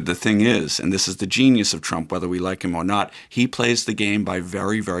 but the thing is, and this is the genius of Trump, whether we like him or not, he plays the game by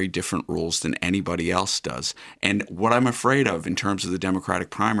very, very different rules than anybody else does. And what I'm afraid of in terms of the Democratic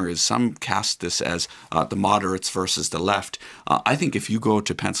primary is some cast this as the moderates versus the left. I think if you go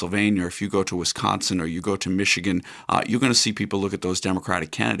to Pennsylvania, or if you go to Wisconsin, or you go to Michigan, you're going to see people look at those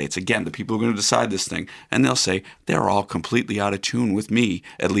Democratic candidates. Again, the people who are going to decide this thing, and they'll say, they're all completely out of tune with me,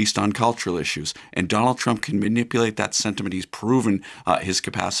 at least on cultural issues. And Donald Trump can manipulate that sentiment. He's proven his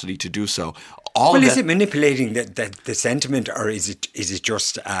capacity to do so. Is it manipulating the sentiment, or is it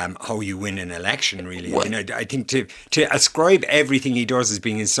just how you win an election, really? I think to ascribe everything he does as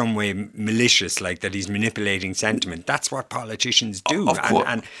being in some way malicious, like that he's manipulating sentiment, that's what politicians do.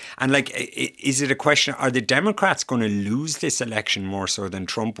 And is it a question, are the Democrats going to lose this election more so than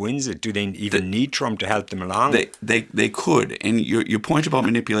Trump wins it? Do they even need Trump to help them along? They could. And your point about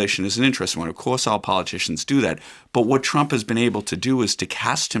manipulation is an interesting one. Of course, all politicians do that. But what Trump has been able to do is to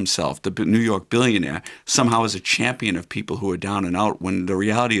cast himself, the New York billionaire, somehow as a champion of people who are down and out, when the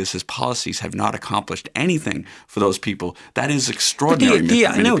reality is his policies have not accomplished anything for those people. That is extraordinary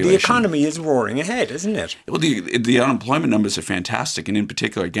manipulation. The economy is roaring ahead, isn't it? Well, the unemployment numbers are fantastic. And in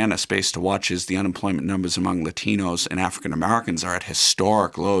particular, again, a space to watch is the unemployment numbers among Latinos and African Americans are at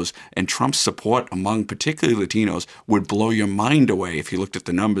historic lows. And Trump's support among particularly Latinos would blow your mind away if you looked at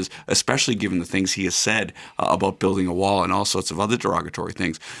the numbers, especially given the things he has said about building a wall and all sorts of other derogatory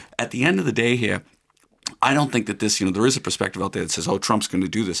things. At the end of the day here, I don't think that this, there is a perspective out there that says, oh, Trump's going to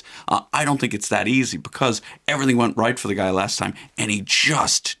do this. I don't think it's that easy because everything went right for the guy last time and he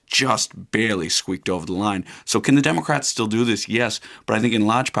just barely squeaked over the line. So can the Democrats still do this? Yes. But I think in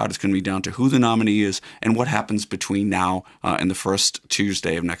large part it's going to be down to who the nominee is and what happens between now and the first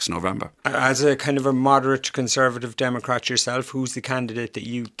Tuesday of next November. As a kind of a moderate conservative Democrat yourself, who's the candidate that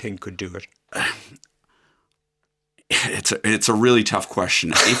you think could do it? It's a really tough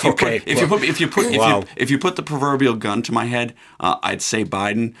question. If you put the proverbial gun to my head, I'd say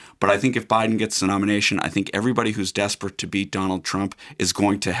Biden. But I think if Biden gets the nomination, I think everybody who's desperate to beat Donald Trump is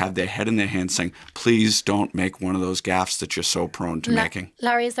going to have their head in their hands saying, please don't make one of those gaffes that you're so prone to making.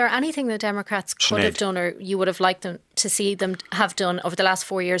 Larry, is there anything the Democrats could have done or you would have liked them to see them have done over the last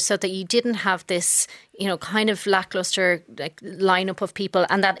 4 years so that you didn't have this, kind of lackluster lineup of people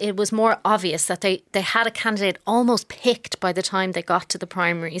and that it was more obvious that they had a candidate almost picked by the time they got to the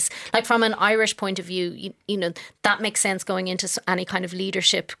primaries? Like from an Irish point of view, that makes sense going into any kind of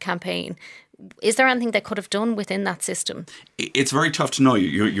leadership campaign. is there anything they could have done within that system? It's very tough to know.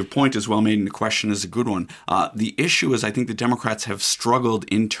 Your point is well made, and the question is a good one. The issue is, I think the Democrats have struggled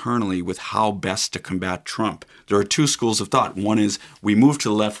internally with how best to combat Trump. There are two schools of thought. One is we move to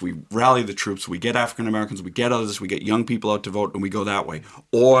the left, we rally the troops, we get African Americans, we get others, we get young people out to vote, and we go that way.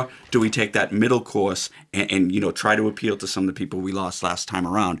 Or do we take that middle course and try to appeal to some of the people we lost last time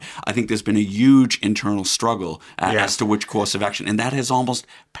around? I think there's been a huge internal struggle as to which course of action, and that has almost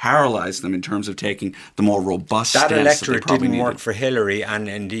paralyzed them in terms of taking the more robust that stance electorate that didn't work for Hillary, and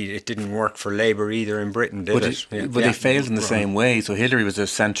indeed it didn't work for Labour either in Britain, did it? But they failed in the same way. So Hillary was a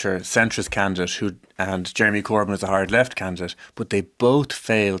centrist candidate and Jeremy Corbyn was a hard left candidate, but they both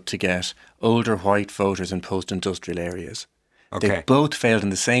failed to get older white voters in post-industrial areas. Okay. They both failed in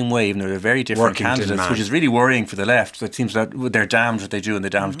the same way, even though they're very different candidates, which is really worrying for the left. So it seems that they're damned what they do and they're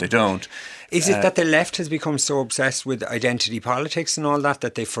damned what they don't. Is it that the left has become so obsessed with identity politics and all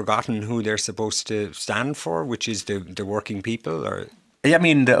that they've forgotten who they're supposed to stand for, which is the working people? Or yeah, I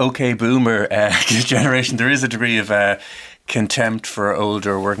mean, the OK Boomer generation, there is a degree of contempt for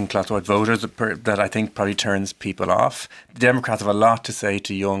older working class white voters that I think probably turns people off. The Democrats have a lot to say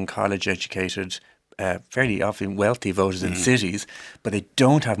to young, college-educated, fairly often wealthy voters in cities, but they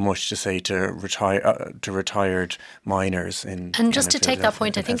don't have much to say to retired miners in. And just to take that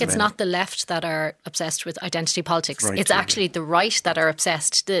point, I think it's not the left that are obsessed with identity politics. Right, it's actually the right that are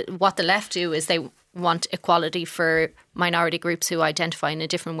obsessed. What the left do is they want equality for minority groups who identify in a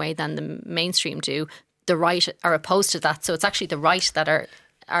different way than the mainstream do. The right are opposed to that, so it's actually the right that are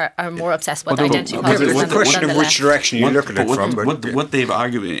more obsessed with identity politics. It's a question of which direction you look at it from. What they've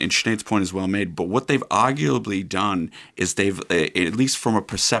argued, and Sinead's point is well made, but what they've arguably done is they've, at least from a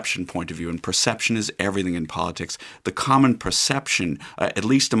perception point of view, and perception is everything in politics, the common perception, at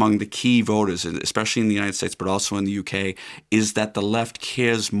least among the key voters, especially in the United States, but also in the UK, is that the left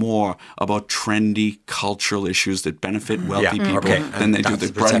cares more about trendy cultural issues that benefit wealthy people than they do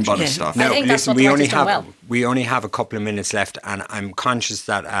the bread and butter stuff. Now, listen, we only have a couple of minutes left, and I'm conscious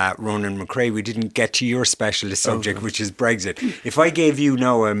that Ronan McRae, we didn't get to your specialist subject, which is Brexit. If I gave you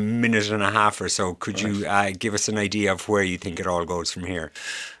now a minute and a half or so, could you give us an idea of where you think it all goes from here?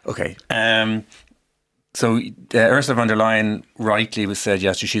 Okay. So Ursula von der Leyen rightly was said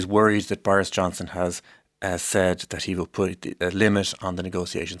yesterday she's worried that Boris Johnson has said that he will put a limit on the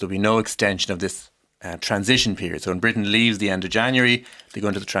negotiations. There will be no extension of this transition period. So when Britain leaves the end of January, they go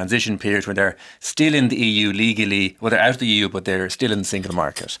into the transition period when they're still in the EU legally. Well, they're out of the EU, but they're still in the single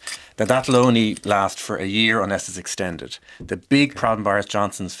market. That'll only last for a year unless it's extended. The big problem Boris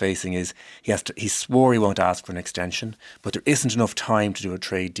Johnson's facing is he swore he won't ask for an extension, but there isn't enough time to do a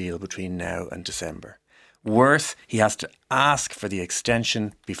trade deal between now and December. Worse, he has to ask for the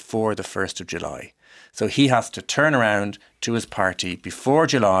extension before the 1st of July. So he has to turn around to his party before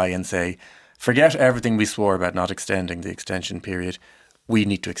July and say, forget everything we swore about not extending the extension period. We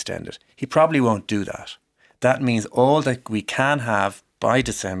need to extend it. He probably won't do that. That means all that we can have by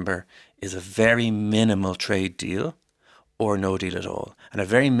December is a very minimal trade deal or no deal at all. And a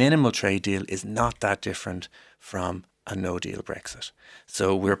very minimal trade deal is not that different from a no-deal Brexit.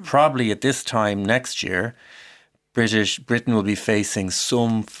 So we're probably at this time next year, Britain will be facing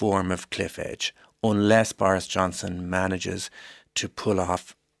some form of cliff edge unless Boris Johnson manages to pull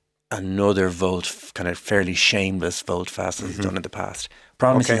off another vote, kind of fairly shameless vote fast as he's done in the past.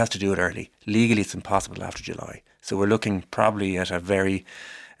 Problem is he has to do it early. Legally, it's impossible after July. So we're looking probably at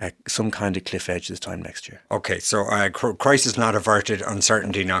some kind of cliff edge this time next year. Okay, so crisis not averted,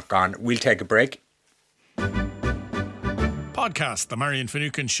 uncertainty not gone. We'll take a break. Podcast The Marion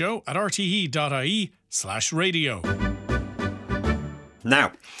Finucane Show at rte.ie/radio.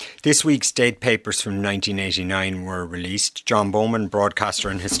 Now, this week's State Papers from 1989 were released. John Bowman, broadcaster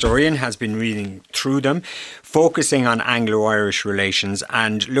and historian, has been reading through them, focusing on Anglo-Irish relations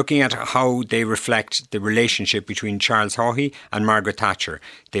and looking at how they reflect the relationship between Charles Haughey and Margaret Thatcher.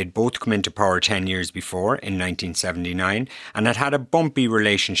 They'd both come into power 10 years before, in 1979, and had had a bumpy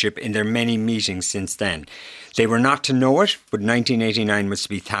relationship in their many meetings since then. They were not to know it, but 1989 was to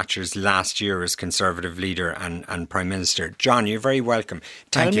be Thatcher's last year as Conservative leader and Prime Minister. John, you're very welcome.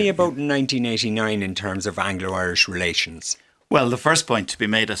 Tell me about 1989 in terms of Anglo-Irish relations. Well, the first point to be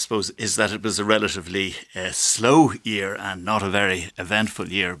made, I suppose, is that it was a relatively slow year and not a very eventful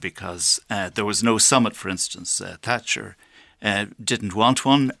year because there was no summit, for instance. Thatcher didn't want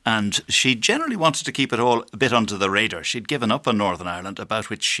one, and she generally wanted to keep it all a bit under the radar. She'd given up on Northern Ireland, about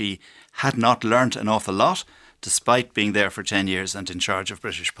which she had not learnt an awful lot, despite being there for 10 years and in charge of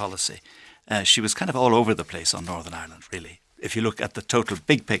British policy. She was kind of all over the place on Northern Ireland, really, if you look at the total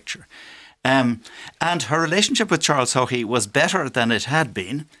big picture. And her relationship with Charles Haughey was better than it had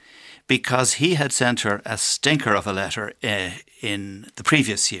been because he had sent her a stinker of a letter in the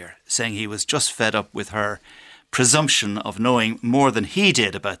previous year, saying he was just fed up with her presumption of knowing more than he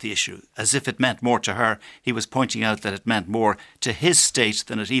did about the issue, as if it meant more to her. He was pointing out that it meant more to his state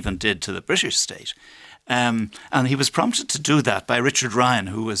than it even did to the British state. And he was prompted to do that by Richard Ryan,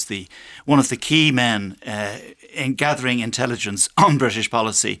 who was one of the key men in gathering intelligence on British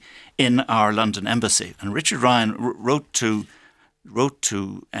policy in our London embassy. And Richard Ryan wrote to the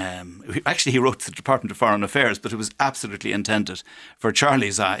Department of Foreign Affairs, but it was absolutely intended for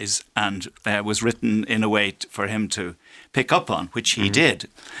Charlie's eyes, and was written in a way for him to pick up on, which he did.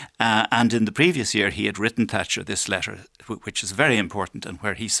 And in the previous year, he had written Thatcher this letter, which is very important, and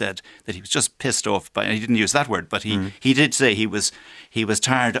where he said that he was just pissed off by. He didn't use that word, but he did say he was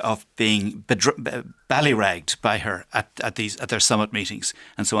tired of being ballyragged by her at their summit meetings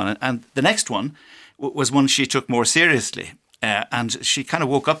and so on. And the next one was one she took more seriously. And she kind of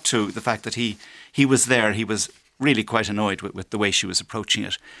woke up to the fact that he was there. He was really quite annoyed with the way she was approaching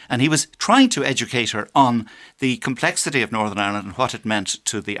it. And he was trying to educate her on the complexity of Northern Ireland and what it meant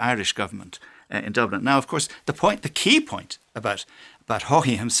to the Irish government in Dublin. Now, of course, the key point about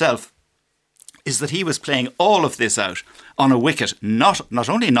Haughey himself is that he was playing all of this out on a wicket, not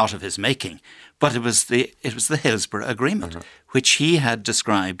only not of his making, but it was the Hillsborough Agreement, which he had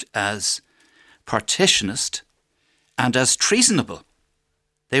described as partitionist and as treasonable.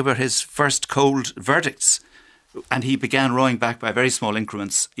 They were his first cold verdicts. And he began rowing back by very small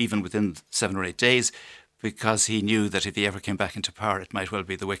increments, even within 7 or 8 days, because he knew that if he ever came back into power, it might well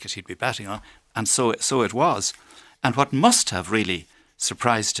be the wicket he'd be batting on. And so it was. And what must have really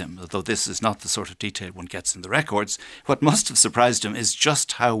surprised him, although this is not the sort of detail one gets in the records, what must have surprised him is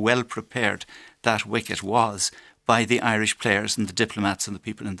just how well prepared that wicket was by the Irish players and the diplomats and the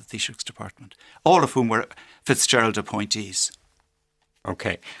people in the Taoiseach's department, all of whom were Fitzgerald appointees.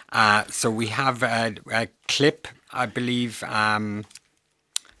 Okay, so we have a clip, I believe. Yeah,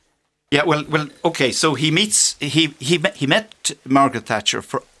 well, okay. So he met Margaret Thatcher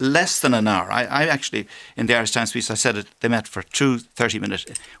for less than an hour. I actually, in the Irish Times piece, I said they met for 30 minutes.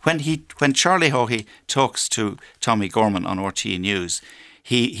 When Charlie Haughey talks to Tommy Gorman on RTE News,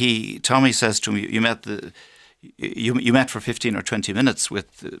 Tommy says to him, You met for 15 or 20 minutes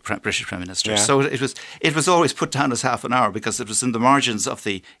with the British Prime Minister. Yeah. So it was always put down as half an hour because it was in the margins of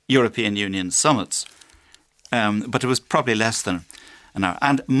the European Union summits. But it was probably less than an hour.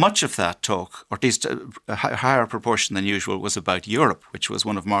 And much of that talk, or at least a higher proportion than usual, was about Europe, which was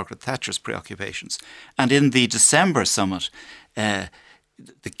one of Margaret Thatcher's preoccupations. And in the December summit, the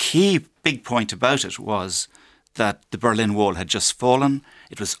key big point about it was that the Berlin Wall had just fallen.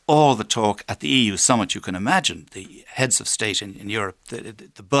 It was all the talk at the EU summit you can imagine. The heads of state in Europe,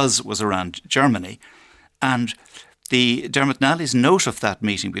 the buzz was around Germany. And Dermot Nally's note of that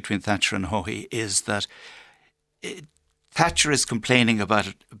meeting between Thatcher and Haughey is that Thatcher is complaining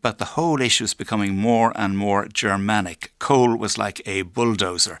about the whole issues becoming more and more Germanic. Kohl was like a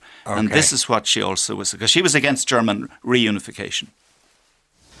bulldozer. Okay. And this is what she also was, because she was against German reunification.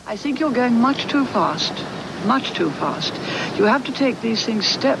 I think you're going much too fast. Much too fast. You have to take these things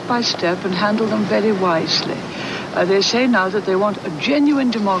step by step and handle them very wisely. They say now that they want a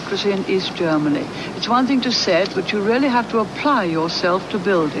genuine democracy in East Germany. It's one thing to say it, but you really have to apply yourself to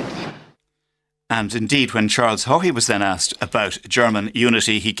build it. And indeed, when Charles Haughey was then asked about German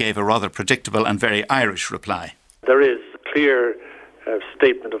unity, he gave a rather predictable and very Irish reply. There is a clear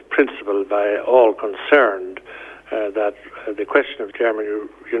statement of principle by all concerned that the question of German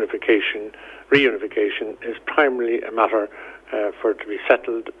reunification is primarily a matter for it to be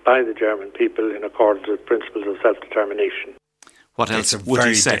settled by the German people in accordance with principles of self-determination. What else would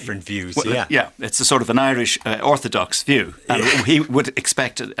he say? Different views, well, yeah. It's a sort of an Irish orthodox view, and he would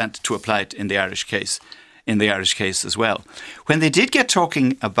expect it to apply it in the Irish case. In the Irish case as well. When they did get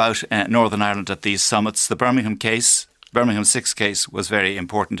talking about Northern Ireland at these summits, the Birmingham 6 case was very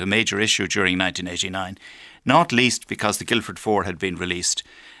important, a major issue during 1989, not least because the Guildford Four had been released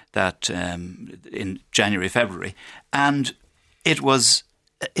that in January, February, and it was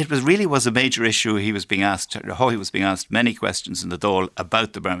really a major issue. Haughey was being asked many questions in the Dáil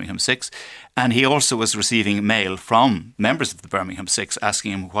about the Birmingham 6, and he also was receiving mail from members of the Birmingham 6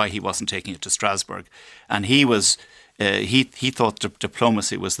 asking him why he wasn't taking it to Strasbourg, and he thought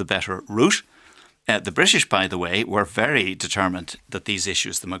diplomacy was the better route. The British, by the way, were very determined that these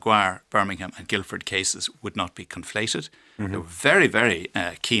issues, the Maguire, Birmingham and Guildford cases, would not be conflated. Mm-hmm. They were very, very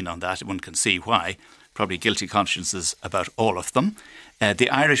keen on that. One can see why. Probably guilty consciences about all of them. The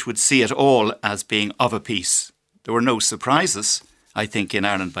Irish would see it all as being of a piece. There were no surprises, I think, in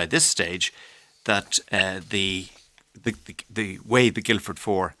Ireland by this stage that the way the Guildford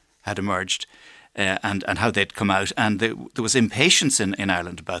Four had emerged and how they'd come out. And there was impatience in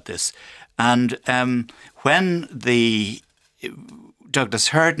Ireland about this. And when Douglas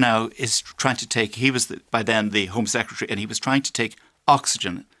Hurd now is trying to take, he was by then the Home Secretary, and he was trying to take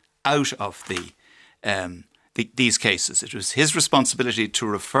oxygen out of these cases. It was his responsibility to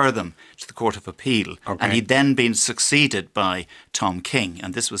refer them to the Court of Appeal. Okay. And he'd then been succeeded by Tom King,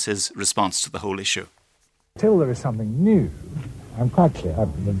 and this was his response to the whole issue. Till there is something new, I'm quite clear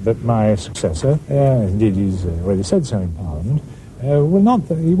that my successor, indeed he's already said so in Parliament,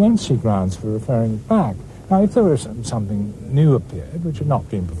 he won't see grounds for referring it back. Now, if there was something new appeared, which had not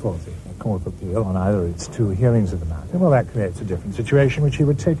been before the Court of Appeal on either its two hearings of the matter, well, that creates a different situation which he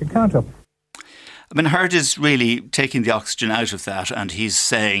would take account of. I mean, Hurd is really taking the oxygen out of that, and he's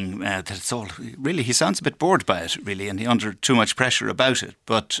saying that it's all really, he sounds a bit bored by it, really, and he's under too much pressure about it.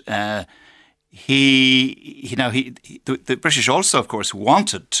 But the British also, of course,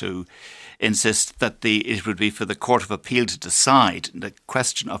 wanted to insist that it would be for the Court of Appeal to decide. The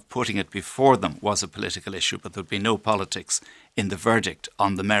question of putting it before them was a political issue, but there would be no politics in the verdict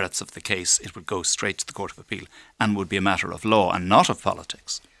on the merits of the case. It would go straight to the Court of Appeal and would be a matter of law and not of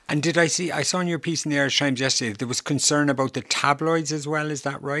politics. And I saw in your piece in the Irish Times yesterday, there was concern about the tabloids as well, is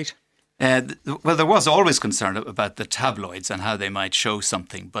that right? Well, there was always concern about the tabloids and how they might show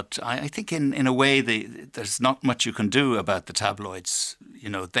something, but I think in a way there's not much you can do about the tabloids. You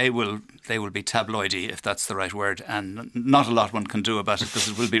know, they will be tabloidy, if that's the right word, and not a lot one can do about it because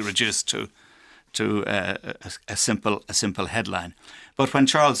it will be reduced to a simple headline. But when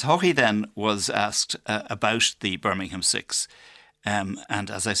Charles Haughey then was asked about the Birmingham Six, and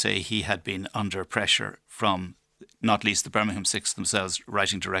as I say, he had been under pressure from not least the Birmingham Six themselves,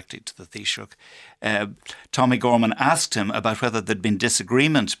 writing directly to the Taoiseach. Tommy Gorman asked him about whether there'd been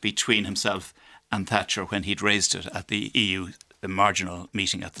disagreement between himself and Thatcher when he'd raised it at the marginal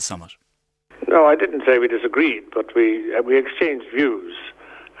meeting at the summit. No, I didn't say we disagreed, but we exchanged views.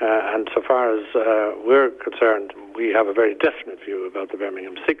 And so far as we're concerned, we have a very definite view about the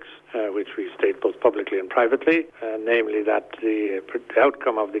Birmingham Six, which we state both publicly and privately, namely that the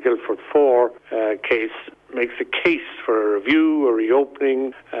outcome of the Guildford 4 case makes a case for a review or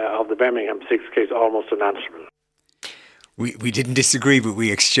reopening of the Birmingham Six case almost unanswerable. We didn't disagree, but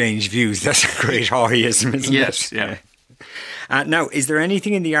we exchanged views. That's a great Haugheyism, isn't it? Yes, yeah. Now, is there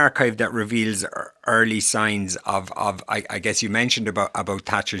anything in the archive that reveals early signs of I guess you mentioned about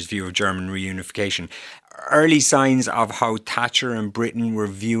Thatcher's view of German reunification, early signs of how Thatcher and Britain were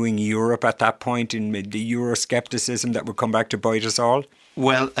viewing Europe at that point in the Euroscepticism that would come back to bite us all?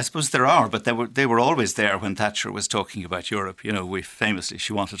 Well, I suppose there are, but they were always there when Thatcher was talking about Europe. You know,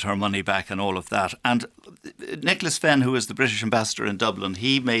 she wanted her money back and all of that. And Nicholas Fenn, who was the British ambassador in Dublin,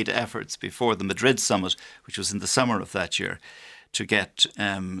 he made efforts before the Madrid summit, which was in the summer of that year, to get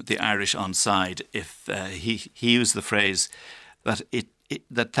the Irish on side. If he used the phrase that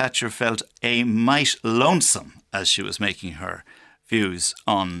that Thatcher felt a mite lonesome as she was making her views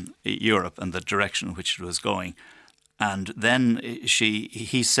on Europe and the direction in which it was going. And then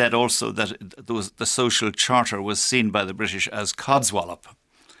he said also that the social charter was seen by the British as codswallop.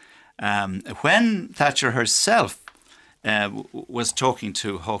 When Thatcher herself was talking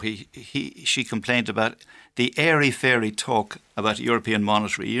to Haughey, she complained about the airy-fairy talk about European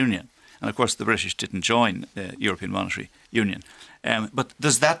Monetary Union. And of course the British didn't join the European Monetary Union. But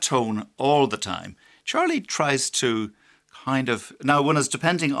there's that tone all the time. Charlie tries to kind of... Now, one is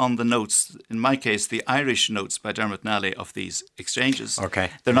depending on the notes. In my case, the Irish notes by Dermot Nally of these exchanges.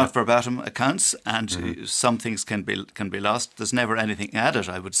 Okay. They're not verbatim accounts, and some things can be lost. There's never anything added,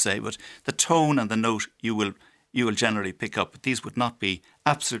 I would say, but the tone and the note you will generally pick up. But these would not be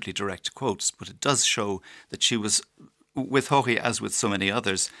absolutely direct quotes, but it does show that she was, with Haughey as with so many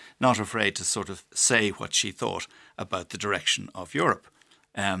others, not afraid to sort of say what she thought about the direction of Europe.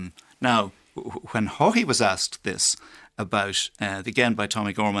 Now, when Haughey was asked this about, again by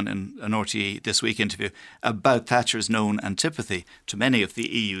Tommy Gorman in an RTE This Week interview, about Thatcher's known antipathy to many of the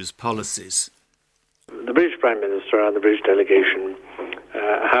EU's policies. The British Prime Minister and the British delegation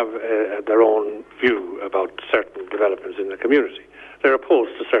have their own view about certain developments in the community. They're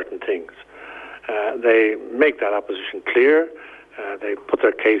opposed to certain things. They make that opposition clear. They put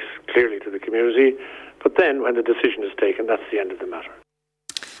their case clearly to the community. But then when the decision is taken, that's the end of the matter.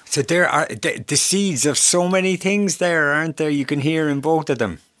 So there are the seeds of so many things there, aren't there? You can hear in both of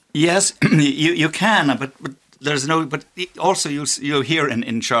them. Yes, you can, but there's no. But also you'll hear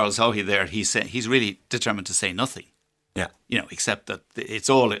in Charles Haughey there. He's really determined to say nothing. Yeah, except that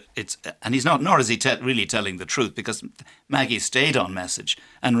and he's not. Nor is he really telling the truth, because Maggie stayed on message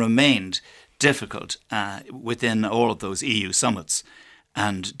and remained difficult within all of those EU summits.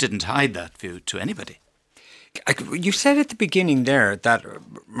 and didn't hide that view to anybody. You said at the beginning there that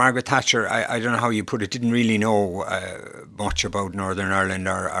Margaret Thatcher, I don't know how you put it, didn't really know much about Northern Ireland,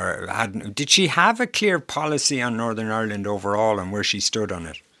 or did she have a clear policy on Northern Ireland overall and where she stood on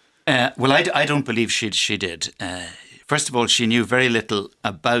it? Well, I don't believe she did. First of all, she knew very little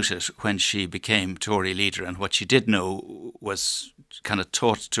about it when she became Tory leader, and what she did know was kind of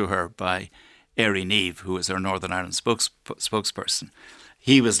taught to her by Éire Niamh, who was her Northern Ireland spokesperson.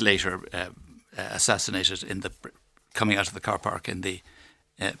 He was later assassinated coming out of the car park in the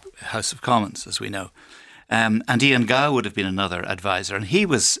House of Commons, as we know. And Ian Gow would have been another advisor, and he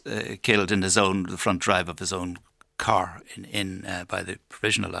was killed in the front drive of his own car by the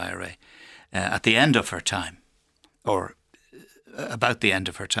Provisional IRA at the end of her time, or about the end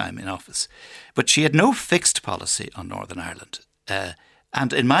of her time in office. But she had no fixed policy on Northern Ireland,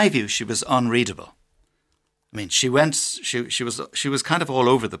 and in my view, she was unreadable. I mean, she was kind of all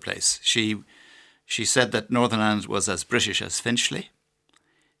over the place. She said that Northern Ireland was as British as Finchley.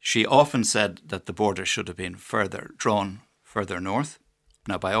 She often said that the border should have been drawn further north.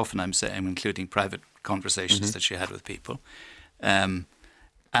 Now, by often I'm including private conversations that she had with people. And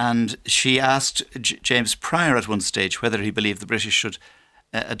she asked James Pryor at one stage whether he believed the British should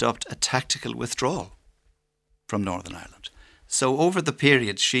adopt a tactical withdrawal from Northern Ireland. So over the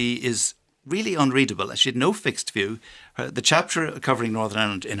period, she is really unreadable. She had no fixed view. The chapter covering Northern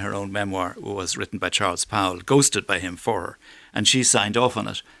Ireland in her own memoir was written by Charles Powell, ghosted by him for her, and she signed off on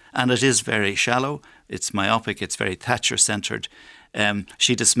it. And it is very shallow, it's myopic, it's very Thatcher-centred.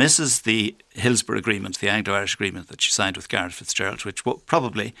 She dismisses the Hillsborough Agreement, the Anglo-Irish Agreement that she signed with Garret FitzGerald, which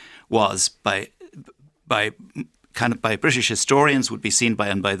probably was by British historians would be seen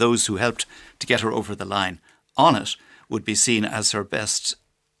by those who helped to get her over the line on it, would be seen as her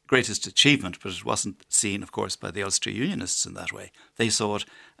greatest achievement, but it wasn't seen, of course, by the Ulster Unionists in that way. They saw it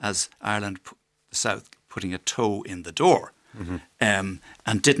as Ireland, the South, putting a toe in the door. And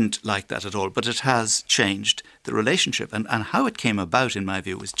didn't like that at all. But it has changed the relationship. And how it came about, in my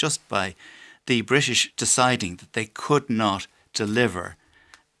view, was just by the British deciding that they could not deliver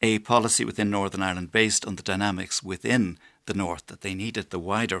a policy within Northern Ireland based on the dynamics within the North, that they needed the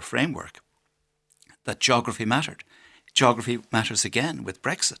wider framework, that geography mattered. Geography matters again with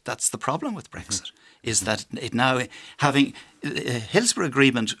Brexit. That's the problem with Brexit, is that it now having Hillsborough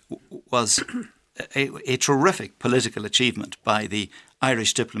Agreement was a terrific political achievement by the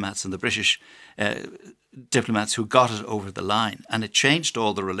Irish diplomats and the British diplomats who got it over the line. And it changed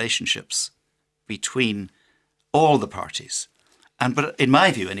all the relationships between all the parties. But in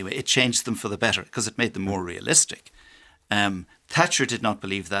my view, anyway, it changed them for the better because it made them more realistic. Thatcher did not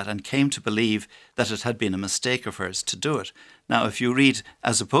believe that and came to believe that it had been a mistake of hers to do it. Now, if you read,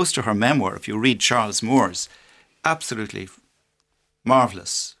 as opposed to her memoir, if you read Charles Moore's, absolutely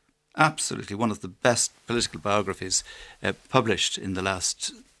marvellous, absolutely one of the best political biographies published in the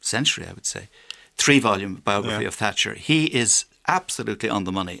last century, I would say. 3-volume biography of Thatcher. He is absolutely on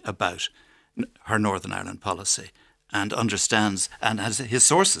the money about her Northern Ireland policy and understands and has his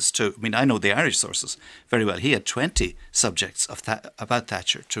sources too. I mean, I know the Irish sources very well. He had 20 subjects about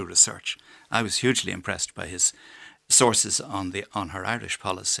Thatcher to research. I was hugely impressed by his sources on her Irish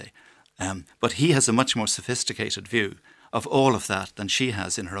policy. But he has a much more sophisticated view of all of that than she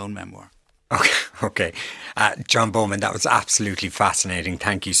has in her own memoir. Okay. John Bowman, that was absolutely fascinating.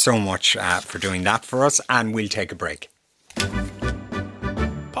 Thank you so much for doing that for us, and we'll take a break.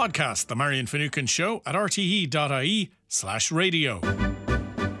 Podcast The Marion Finucane Show at rte.ie/radio.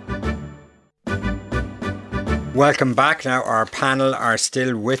 Welcome back. Now, our panel are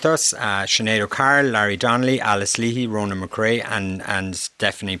still with us. Sinead O'Carroll, Larry Donnelly, Alice Leahy, Rona McRae and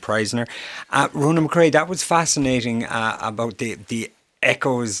Stephanie Preisner. Rona McRae, that was fascinating about the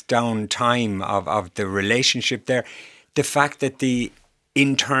echoes down time of the relationship there. The fact that the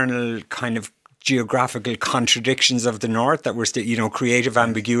internal kind of geographical contradictions of the North that were still, creative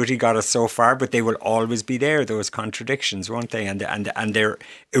ambiguity got us so far, but they will always be there, those contradictions, won't they? And they're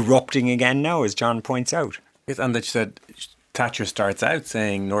erupting again now, as John points out. Yes, and that she said, Thatcher starts out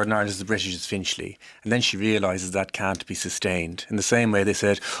saying Northern Ireland is as British as Finchley, and then she realises that can't be sustained. In the same way they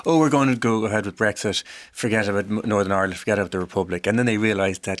said, we're going to go ahead with Brexit, forget about Northern Ireland, forget about the Republic, and then they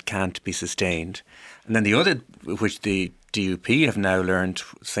realised that can't be sustained. And then the other, which the DUP have now learned,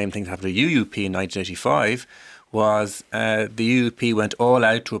 same thing happened to UUP in 1985, was the UUP went all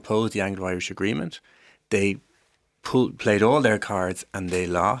out to oppose the Anglo-Irish Agreement. They played all their cards and they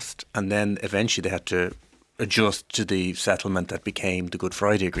lost, and then eventually they had to adjust to the settlement that became the Good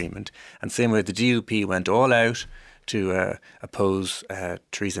Friday Agreement. And same way the DUP went all out to oppose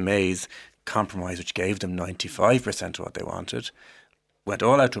Theresa May's compromise, which gave them 95% of what they wanted. went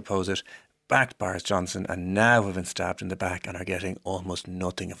all out to oppose it, backed Boris Johnson, and now have been stabbed in the back and are getting almost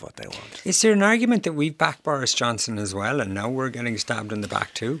nothing of what they want. Is there an argument that we've backed Boris Johnson as well, and now we're getting stabbed in the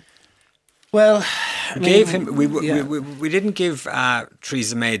back too? Well, we didn't give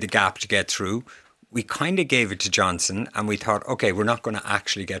Theresa May the gap to get through. We kind of gave it to Johnson, and we thought, okay, we're not going to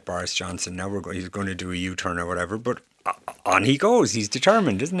actually get Boris Johnson now. He's going to do a U-turn or whatever, but on he goes. He's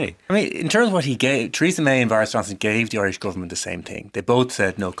determined, isn't he? I mean, in terms of what he gave, Theresa May and Boris Johnson gave the Irish government the same thing. They both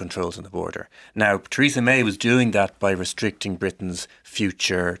said no controls on the border. Now, Theresa May was doing that by restricting Britain's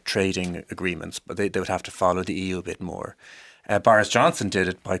future trading agreements, but they would have to follow the EU a bit more. Boris Johnson did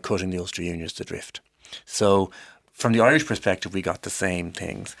it by cutting the Ulster Unions adrift. So, from the Irish perspective, we got the same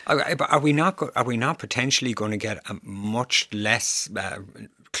things. Are we not potentially going to get a much less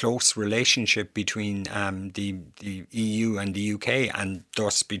close relationship between the EU and the UK, and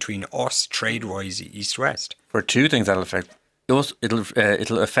thus between us trade-wise, east-west? For two things that'll affect us.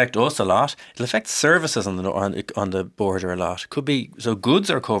 It'll affect us a lot. It'll affect services on the border a lot. Could be so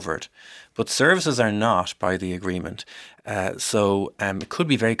goods are covered, but services are not by the agreement. So it could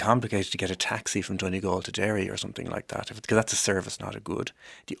be very complicated to get a taxi from Donegal to Derry or something like that, because that's a service, not a good.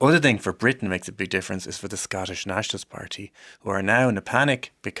 The other thing for Britain makes a big difference is for the Scottish Nationalist Party, who are now in a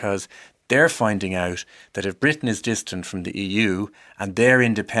panic because they're finding out that if Britain is distant from the EU and they're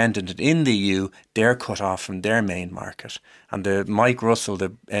independent and in the EU, they're cut off from their main market. And Mike Russell,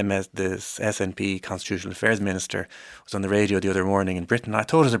 the SNP Constitutional Affairs Minister, was on the radio the other morning in Britain. I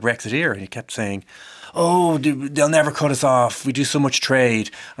thought he was a Brexiteer, and he kept saying, oh, they'll never cut us off. We do so much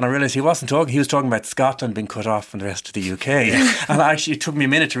trade. And I realised he was talking about Scotland being cut off from the rest of the UK. And actually, it took me a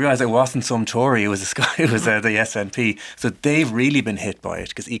minute to realise it wasn't some Tory, it was the SNP. So they've really been hit by it,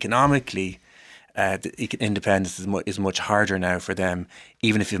 because economically, the independence is much harder now for them,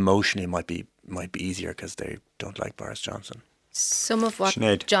 even if emotionally it might be easier because they don't like Boris Johnson. Some of what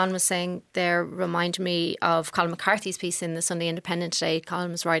Sinead. John was saying there remind me of Colin McCarthy's piece in the Sunday Independent today.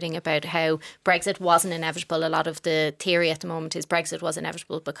 Colin was writing about how Brexit wasn't inevitable. A lot of the theory at the moment is Brexit was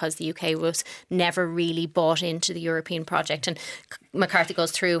inevitable because the UK was never really bought into the European project. And McCarthy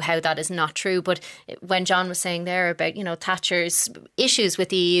goes through how that is not true. But when John was saying there about, Thatcher's issues with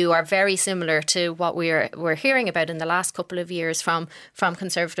the EU are very similar to what we're hearing about in the last couple of years from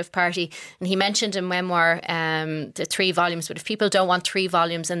Conservative Party. And he mentioned in Memoir the 3 volumes, but if people don't want 3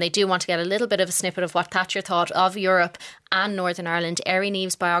 volumes and they do want to get a little bit of a snippet of what Thatcher thought of Europe and Northern Ireland, Erin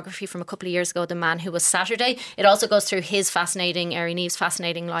Neve's biography from a couple of years ago, The Man Who Was Saturday, it also goes through Erin Neve's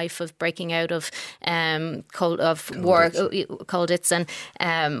fascinating life of breaking out of Colditz, and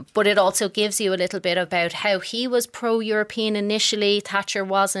but it also gives you a little bit about how he was pro-European initially, Thatcher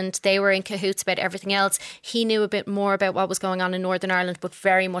wasn't, they were in cahoots about everything else. He knew a bit more about what was going on in Northern Ireland, but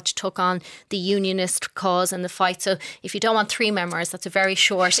very much took on the unionist cause and the fight. So if you don't want 3 memoirs, that's a very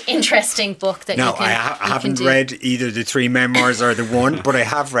short, interesting book that you can I haven't read either the 3 memoirs or the one, but I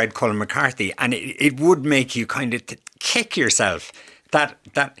have read Colin McCarthy, and it would make you kind of kick yourself. That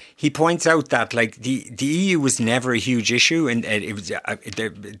he points out that like the EU was never a huge issue, and it was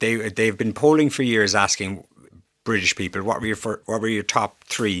they've been polling for years asking British people what were your top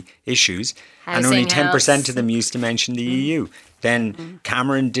 3 issues, and only 10% of them used to mention the EU. Then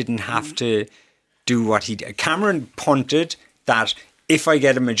Cameron didn't have to do what he did. Cameron punted that if I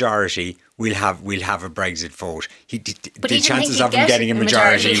get a majority, we'll have a Brexit vote. The chances of him getting a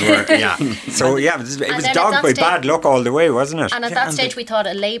majority were, So it was dogged by bad luck all the way, wasn't it? And at that stage, we thought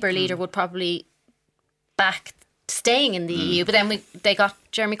a Labour leader would probably back staying in the EU, but then they got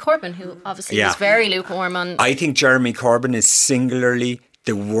Jeremy Corbyn, who obviously was very lukewarm on. I think Jeremy Corbyn is singularly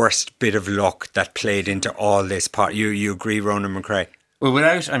the worst bit of luck that played into all this part. You agree, Ronan McRae? Well,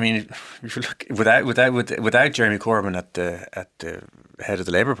 without Jeremy Corbyn at the head of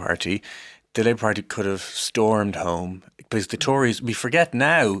the Labour Party could have stormed home, because the Tories, we forget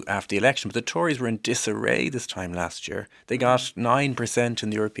now after the election, but the Tories were in disarray this time last year. They got 9% in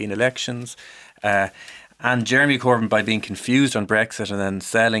the European elections, and Jeremy Corbyn, by being confused on Brexit and then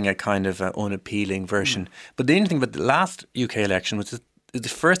selling a kind of unappealing version. But the interesting thing about the last UK election was the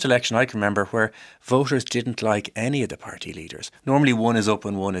first election I can remember where voters didn't like any of the party leaders. Normally one is up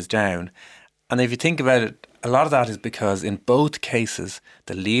and one is down. And if you think about it, a lot of that is because in both cases,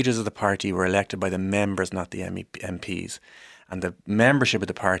 the leaders of the party were elected by the members, not the MPs. And the membership of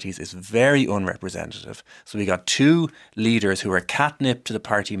the parties is very unrepresentative. So we got 2 leaders who were catnip to the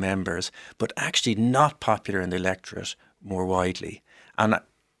party members, but actually not popular in the electorate more widely. And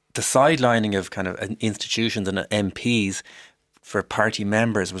the sidelining of kind of institutions and MPs for party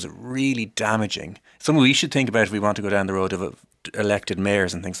members was really damaging. Something we should think about if we want to go down the road of elected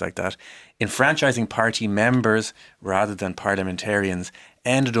mayors and things like that. Enfranchising party members rather than parliamentarians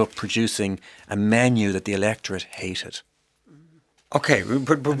ended up producing a menu that the electorate hated. Okay,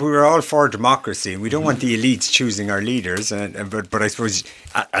 but we're all for democracy, and we don't want the elites choosing our leaders. But I suppose,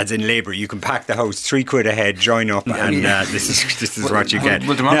 as in Labour, you can pack the house £3 a head, join up, and this is what you get.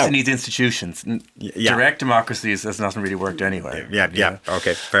 Well, democracy needs institutions. Direct democracy has nothing really worked anyway. Yeah.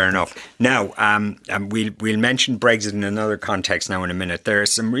 Okay, fair enough. Now, we'll mention Brexit in another context now in a minute. There are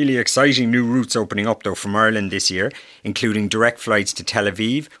some really exciting new routes opening up, though, from Ireland this year, including direct flights to Tel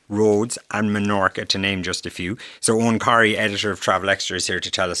Aviv, Rhodes, and Menorca, to name just a few. So, Owen Corrie, editor of Travel Extra, is here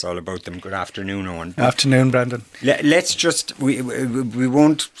to tell us all about them. Good afternoon, Owen. Afternoon, Brendan. Let's just, we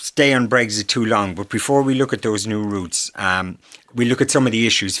won't stay on Brexit too long, but before we look at those new routes, we look at some of the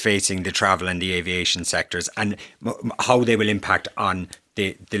issues facing the travel and the aviation sectors and how they will impact on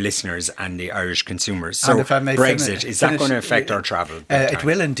the listeners and the Irish consumers. So, if I may Brexit, is that going to affect our travel? It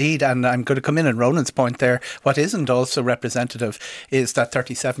will indeed, and I'm going to come in on Ronan's point there. What isn't also representative is that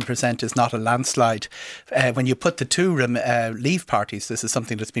 37% is not a landslide. When you put the two leave parties, this is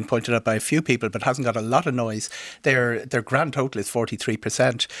something that's been pointed out by a few people but hasn't got a lot of noise, their grand total is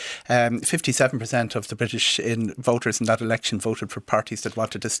 43%. 57% of the British voters in that election voted for parties that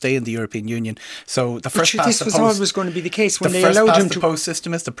wanted to stay in the European Union. So the first past this was always going to be the case when the they allowed him to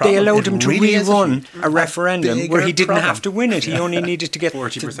system is the problem. They allowed him to really rerun a referendum where he didn't problem. have to win it. He only needed to get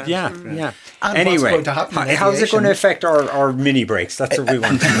 40%. Yeah. And anyway, how's it going to affect our mini breaks? That's what we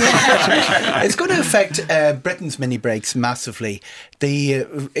want. It's going to affect Britain's mini breaks massively. The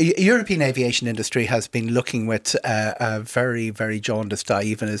European aviation industry has been looking with a very, very jaundiced eye,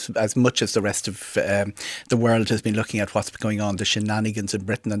 even as much as the rest of the world has been looking at what's going on, the shenanigans in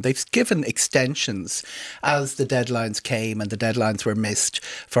Britain. And they've given extensions as the deadlines came and the deadlines were missed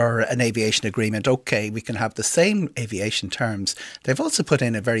for an aviation agreement. Okay, we can have the same aviation terms. They've also put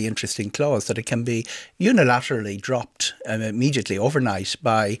in a very interesting clause that it can be unilaterally dropped immediately overnight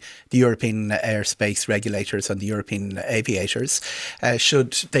by the European airspace regulators and the European aviators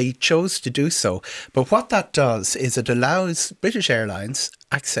should they choose to do so. But what that does is it allows British Airlines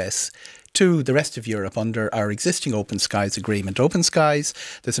access to the rest of Europe under our existing Open Skies agreement. Open Skies,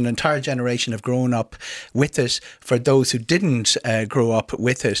 there's an entire generation have grown up with it. For those who didn't grow up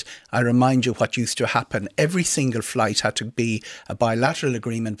with it, I remind you what used to happen. Every single flight had to be a bilateral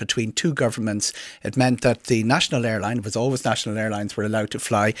agreement between two governments. It meant that the national airline, it was always national airlines, were allowed to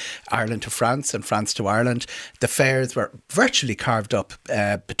fly Ireland to France and France to Ireland. The fares were virtually carved up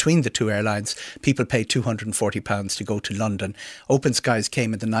between the two airlines. People paid £240 to go to London. Open Skies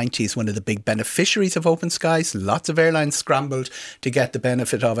came in the 90s, one of the big beneficiaries of Open Skies. Lots of airlines scrambled to get the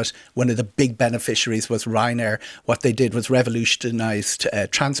benefit of it. One of the big beneficiaries was Ryanair. What they did was revolutionised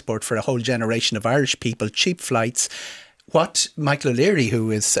transport for a whole generation of Irish people, cheap flights. What Michael O'Leary,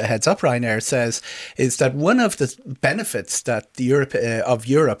 who heads up Ryanair, says is that one of the benefits that of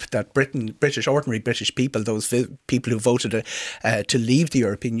Europe that ordinary British people, those people who voted to leave the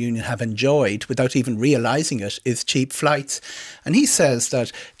European Union, have enjoyed without even realising it, is cheap flights. And he says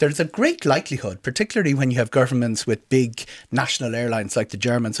that there's a great likelihood, particularly when you have governments with big national airlines like the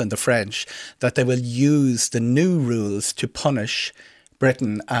Germans and the French, that they will use the new rules to punish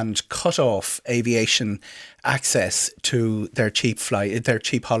Britain and cut off aviation access to their cheap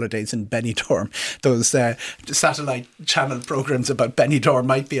holidays in Benidorm. Those satellite channel programs about Benidorm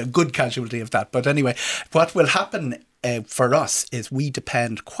might be a good casualty of that. But anyway, what will happen for us is we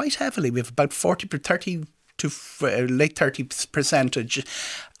depend quite heavily. We have about 40 to 30 to late 30%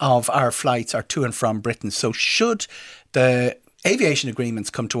 of our flights are to and from Britain. So should the aviation agreements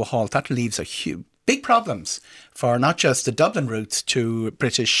come to a halt, that leaves a huge big problems for not just the Dublin routes to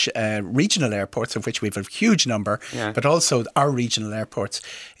British regional airports, of which we have a huge number, but also our regional airports.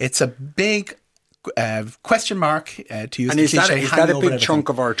 It's a big question mark, to use and the is cliche. Is that a big chunk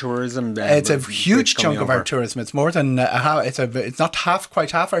of our tourism? It's a huge chunk of our tourism. It's more than it's not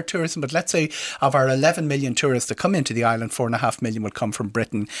quite half our tourism, but let's say of our 11 million tourists that come into the island, 4.5 million will come from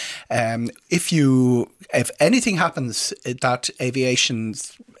Britain. If anything happens that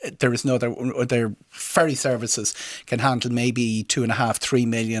aviation's their ferry services can handle maybe 2.5-3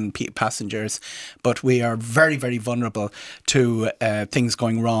 million passengers, but we are very, very vulnerable to things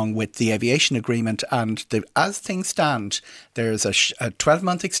going wrong with the aviation agreement. And as things stand, there's a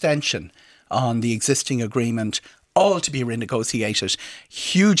 12-month extension on the existing agreement all to be renegotiated,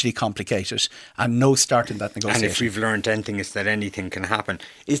 hugely complicated, and no start in that negotiation. And if we've learned anything, it's that anything can happen.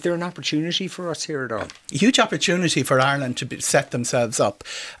 Is there an opportunity for us here at all? Huge opportunity for Ireland to set themselves up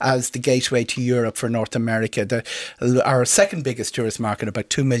as the gateway to Europe for North America. Our second biggest tourist market, about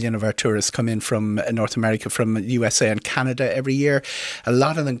 2 million of our tourists come in from North America, from USA and Canada every year. A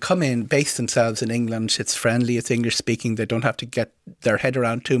lot of them come in, base themselves in England. It's friendly, it's English speaking. They don't have to get their head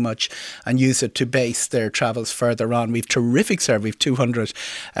around too much and use it to base their travels further on. We've terrific service. We've 200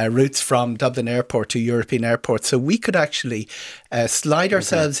 routes from Dublin Airport to European airports. So we could actually slide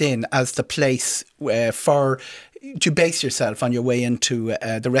ourselves in as the place to base yourself on your way into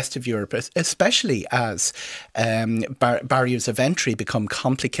the rest of Europe, especially as barriers of entry become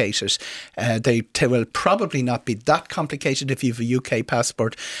complicated. They will probably not be that complicated if you have a UK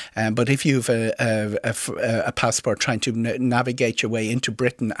passport, but if you have a passport trying to navigate your way into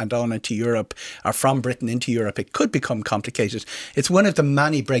Britain and on into Europe, or from Britain into Europe, it could become complicated. It's one of the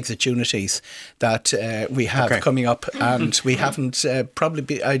many Brexitunities that we have coming up, and we haven't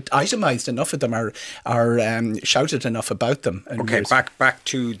probably itemised enough of them or shouted enough about them. Okay, back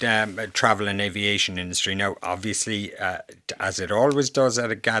to the travel and aviation industry. Now, obviously, as it always does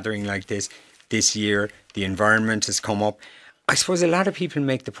at a gathering like this year, the environment has come up. I suppose a lot of people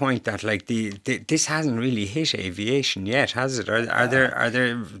make the point that this hasn't really hit aviation yet, has it? Are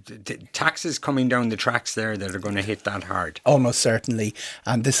there taxes coming down the tracks there that are going to hit that hard? Almost certainly,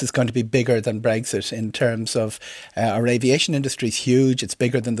 and this is going to be bigger than Brexit in terms of our aviation industry is huge. It's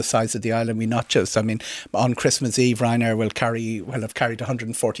bigger than the size of the island. On Christmas Eve, Ryanair will have carried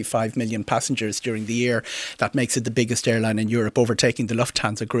 145 million passengers during the year. That makes it the biggest airline in Europe, overtaking the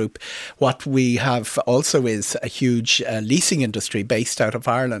Lufthansa group. What we have also is a huge leasing industry based out of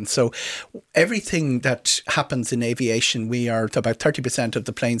Ireland. So everything that happens in aviation, we are about 30% of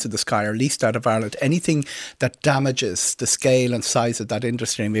the planes in the sky are leased out of Ireland. Anything that damages the scale and size of that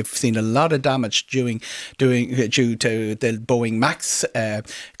industry, and we've seen a lot of damage due to the Boeing MAX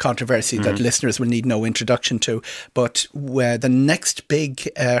controversy that listeners will need no introduction to. But where the next big,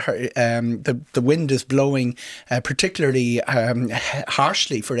 the wind is blowing particularly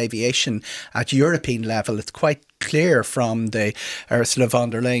harshly for aviation at European level. It's quite clear from the Ursula von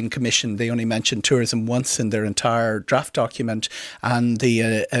der Leyen Commission. They only mentioned tourism once in their entire draft document, and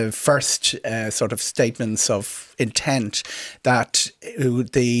the first sort of statements of intent that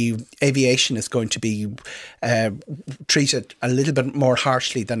the aviation is going to be treated a little bit more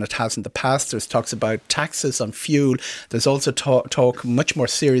harshly than it has in the past. There's talks about taxes on fuel. There's also talk much more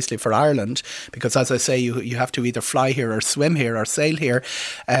seriously for Ireland, because as I say, you have to either fly here or swim here or sail here.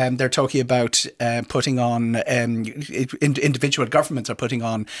 They're talking about putting on individual governments are putting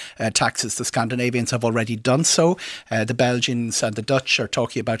on taxes. The Scandinavians have already done so. The Belgians and the Dutch are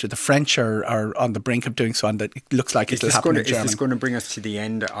talking about it. The French are on the brink of doing so, and it looks like it'll happen in Germany. Is this going to bring us to the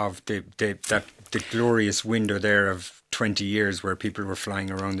end of the glorious window there of 20 years where people were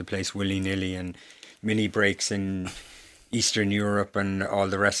flying around the place willy-nilly, and mini breaks in Eastern Europe and all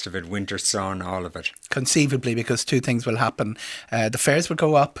the rest of it, winter sun, all of it? Conceivably, because two things will happen. The fares will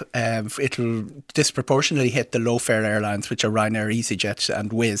go up. It'll disproportionately hit the low-fare airlines, which are Ryanair, EasyJet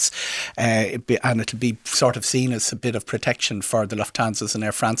and Wizz. And it'll be sort of seen as a bit of protection for the Lufthansas and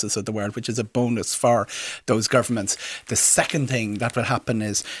Air Frances of the world, which is a bonus for those governments. The second thing that will happen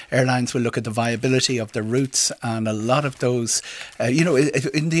is airlines will look at the viability of their routes, and a lot of those,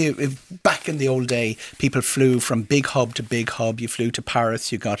 back in the old day, people flew from big hub to big hub. You flew to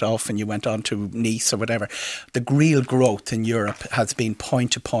Paris, you got off and you went on to Nice or whatever. The real growth in Europe has been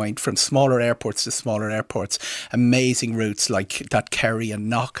point to point, from smaller airports to smaller airports. Amazing routes like that Kerry and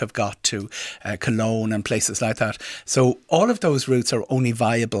Knock have got to Cologne and places like that. So all of those routes are only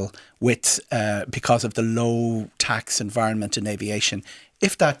viable because of the low tax environment in aviation.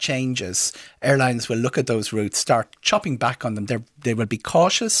 If that changes, airlines will look at those routes, start chopping back on them. They will be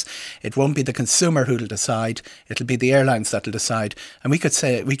cautious. It won't be the consumer who will decide. It'll be the airlines that will decide. And we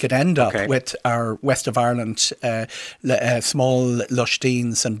could end up with our West of Ireland small lush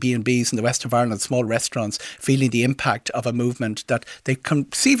deans and B&Bs in the West of Ireland, small restaurants, feeling the impact of a movement that they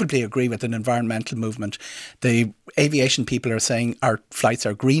conceivably agree with, an environmental movement. The aviation people are saying our flights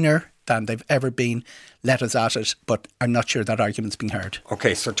are greener than they've ever been. Let us at it, but I'm not sure that argument's being heard.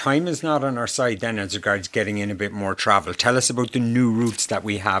 Okay, so time is not on our side then as regards getting in a bit more travel. Tell us about the new routes that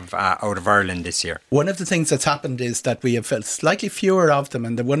we have out of Ireland this year. One of the things that's happened is that we have felt slightly fewer of them,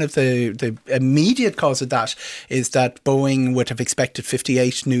 and one of the immediate cause of that is that Boeing would have expected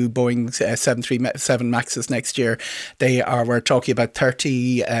 58 new Boeing 737 Maxes next year. We're talking about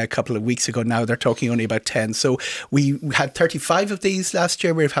 30 a couple of weeks ago. Now they're talking only about 10. So we had 35 of these last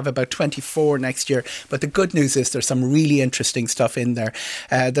year. We have about 124 next year. But the good news is there's some really interesting stuff in there.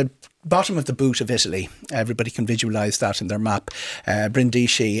 The bottom of the boot of Italy, everybody can visualise that in their map.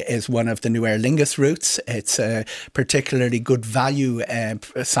 Brindisi is one of the new Aer Lingus routes. It's a particularly good value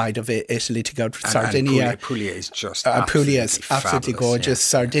side of Italy to go to Sardinia. And Puglia is just Puglia is absolutely gorgeous.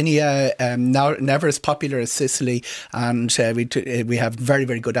 Yeah. Sardinia, now never as popular as Sicily, and we have very,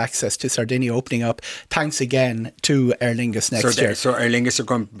 very good access to Sardinia opening up. Thanks again to Aer Lingus next year. So Aer Lingus are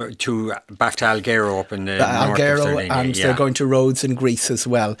going to back to Alghero up in the north of Sardinia. And they're going to Rhodes in Greece as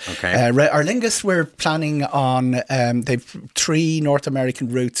well. Okay. Aer Lingus, we're planning on, they've 3 North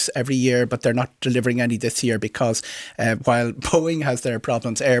American routes every year, but they're not delivering any this year because while Boeing has their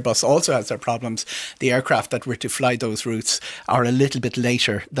problems, Airbus also has their problems. The aircraft that were to fly those routes are a little bit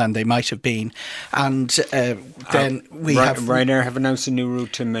later than they might have been. And then we have... Ryanair have announced a new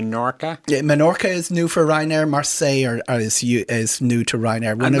route to Menorca. Menorca is new for Ryanair. Marseille is new to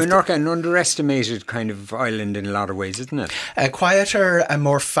Ryanair. And Menorca, an underestimated kind of island in a lot of ways, isn't it? Quieter and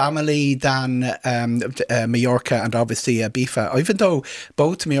more family than Mallorca and obviously Ibiza. Even though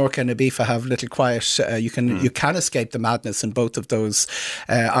both Mallorca and Ibiza have little quiet, you can escape the madness in both of those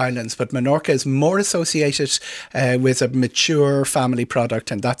islands. But Menorca is more associated with a mature family product,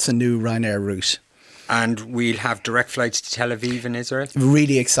 and that's a new Ryanair route. And we'll have direct flights to Tel Aviv in Israel.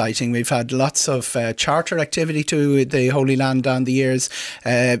 Really exciting. We've had lots of charter activity to the Holy Land down the years.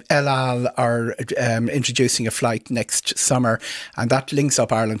 El Al are introducing a flight next summer, and that links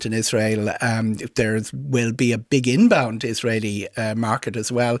up Ireland and Israel. There will be a big inbound Israeli market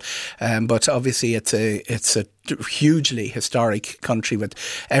as well. But obviously it's a hugely historic country with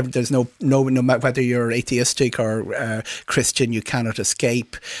there's no matter whether you're atheistic or Christian, you cannot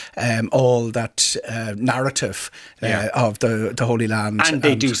escape all that narrative of the Holy Land. And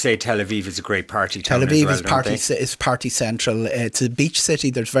they do say Tel Aviv is a great party town. Tel Aviv as well, is party central. It's a beach city.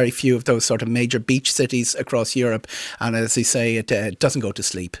 There's very few of those sort of major beach cities across Europe, and as they say, it doesn't go to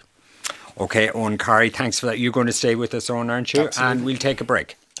sleep. Okay, Owen Carey, thanks for that. You're going to stay with us, Owen, aren't you? Absolutely. And we'll take a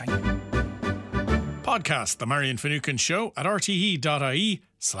break. Thank you. Podcast The Marion Finucane Show at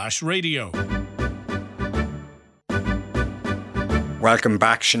rte.ie/radio. Welcome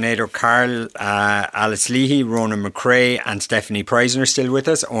back, Sinead O'Carroll, Alice Leahy, Ronan McRae and Stephanie Preisner still with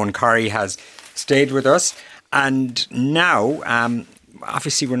us. Owen Carey has stayed with us. And now,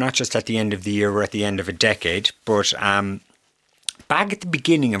 obviously we're not just at the end of the year, we're at the end of a decade. But back at the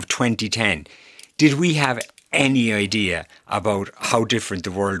beginning of 2010, did we have any idea about how different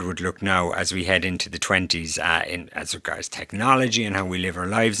the world would look now as we head into the 20s as regards technology and how we live our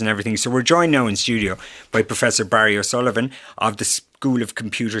lives and everything? So we're joined now in studio by Professor Barry O'Sullivan of the School of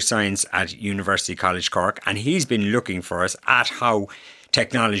Computer Science at University College Cork, and he's been looking for us at how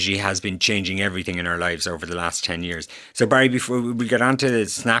technology has been changing everything in our lives over the last 10 years. So Barry, before we get on to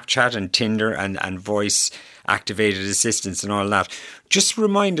Snapchat and Tinder and voice activated assistants and all that, just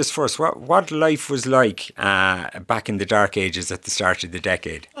remind us first what life was like back in the dark ages at the start of the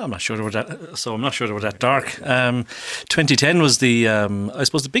decade. I'm not sure about that. So I'm not sure about that dark. 2010 was the I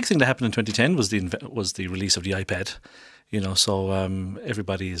suppose the big thing that happened in 2010 was the release of the iPad. You know, so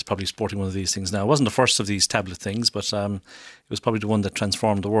everybody is probably sporting one of these things now. It wasn't the first of these tablet things, but it was probably the one that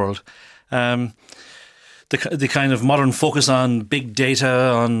transformed the world. The kind of modern focus on big data,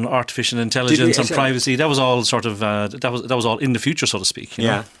 on artificial intelligence, on privacy, that was all sort of that was all in the future, so to speak. You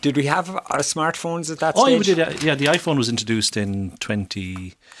know? Did we have smartphones at that stage? Oh, we did. Yeah, the iPhone was introduced in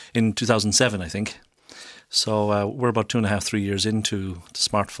 2007, I think. So we're about 2.5-3 years into the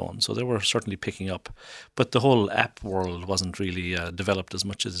smartphone, so they were certainly picking up. But the whole app world wasn't really developed as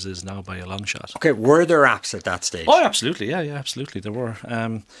much as it is now by a long shot. Okay, were there apps at that stage? Oh, absolutely, yeah, absolutely, there were.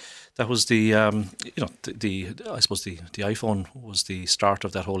 That was the I suppose the iPhone was the start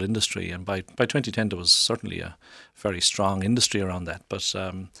of that whole industry, and by 2010 there was certainly a very strong industry around that. But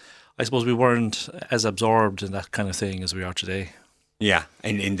I suppose we weren't as absorbed in that kind of thing as we are today. Yeah,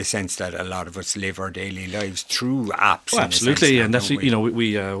 in the sense that a lot of us live our daily lives through apps. Oh, absolutely, and that's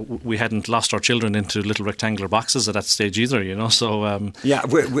we hadn't lost our children into little rectangular boxes at that stage either, you know. So yeah,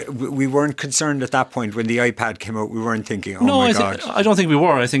 we weren't concerned at that point when the iPad came out. We weren't thinking, my God. I don't think we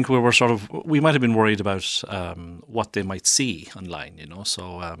were. I think we were we might have been worried about what they might see online, you know.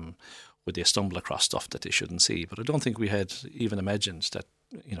 So would they stumble across stuff that they shouldn't see? But I don't think we had even imagined that,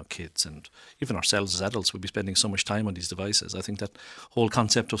 you know, kids and even ourselves as adults would be spending so much time on these devices. I think that whole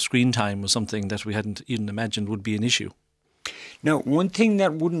concept of screen time was something that we hadn't even imagined would be an issue. Now, one thing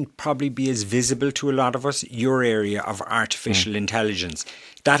that wouldn't probably be as visible to a lot of us, your area of artificial intelligence,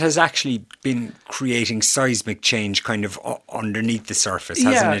 that has actually been creating seismic change kind of underneath the surface,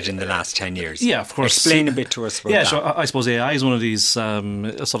 hasn't it, in the last 10 years? Yeah, of course. Explain a bit to us about that. So I suppose AI is one of these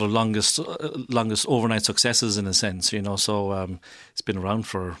sort of longest overnight successes in a sense, So it's been around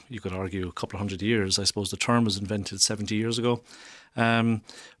for, you could argue, a couple of hundred years. I suppose the term was invented 70 years ago.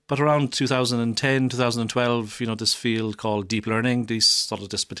 But around 2010, 2012, this field called deep learning, this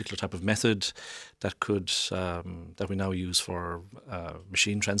particular type of method that that we now use for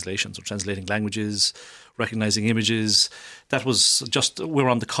machine translation, so translating languages, recognizing images. That was we were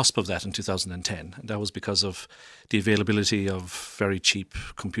on the cusp of that in 2010. And that was because of the availability of very cheap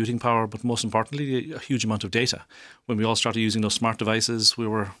computing power, but most importantly, a huge amount of data. When we all started using those smart devices, we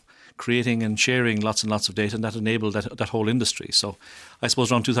were creating and sharing lots and lots of data, and that enabled that whole industry. So I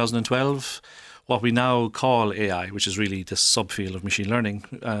suppose around 2012, what we now call AI, which is really this subfield of machine learning,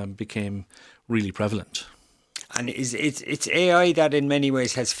 became really prevalent. And it's AI that in many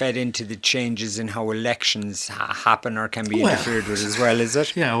ways has fed into the changes in how elections happen or can be interfered with as well, is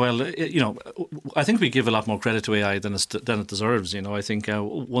it? Yeah, well, I think we give a lot more credit to AI than it deserves. I think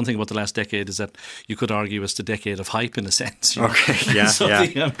one thing about the last decade is that you could argue it's the decade of hype in a sense. Okay, yeah, so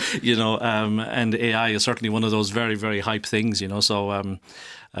and AI is certainly one of those very, very hype things. So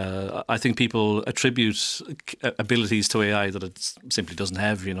I think people attribute abilities to AI that it simply doesn't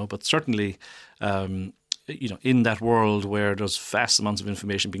have. But certainly. In that world where there's vast amounts of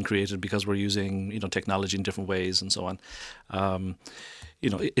information being created because we're using, technology in different ways and so on,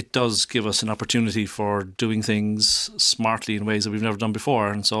 it does give us an opportunity for doing things smartly in ways that we've never done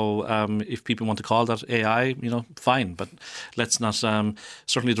before. And so if people want to call that AI, fine. But let's not,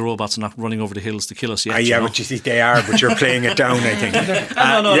 certainly the robots are not running over the hills to kill us yet. But you see they are, but you're playing it down, I think.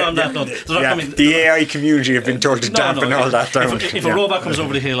 The AI community have been told to dampen all that down. If a robot comes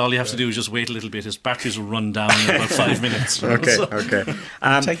over the hill, all you have to do is just wait a little bit. His batteries will run down in about 5 minutes. Okay.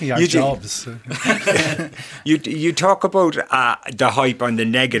 Taking our jobs. You talk about the hype on the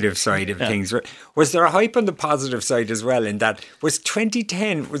negative side of things. Was there a hype on the positive side as well? In that was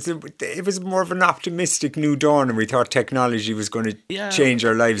 2010 it was more of an optimistic new dawn, and we thought technology was going to change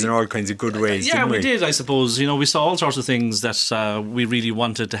our lives in all kinds of good ways. Yeah, didn't we did. I suppose we saw all sorts of things that we really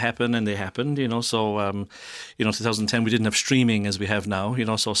wanted to happen, and they happened. So 2010 we didn't have streaming as we have now.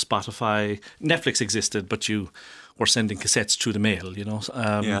 So Spotify, Netflix existed, but you were sending cassettes through the mail,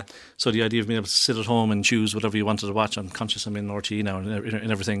 So the idea of being able to sit at home and choose whatever you wanted to watch, I'm conscious I'm in RTE now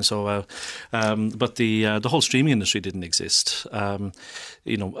and everything. So, but the whole streaming industry didn't exist.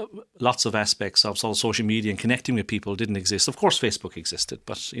 Lots of aspects of social media and connecting with people didn't exist. Of course, Facebook existed,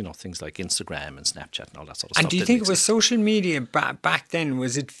 but things like Instagram and Snapchat and all that sort of stuff. And do you think it was social media back then?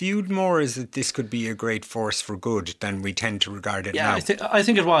 Was it viewed more as that this could be a great force for good than we tend to regard it now? I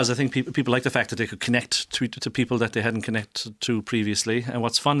think it was. I think people like the fact that they could connect to people that they hadn't connected to previously. And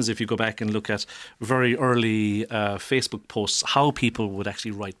what's fun is if you go back and look at very early Facebook posts, how people would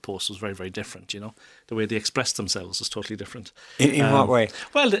actually write posts was very, very different. The way they expressed themselves was totally different. In what way?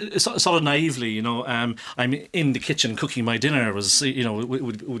 Well, sort of naively, I'm in the kitchen cooking my dinner was,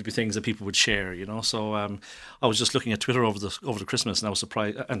 would be things that people would share, So I was just looking at Twitter over the Christmas, and I was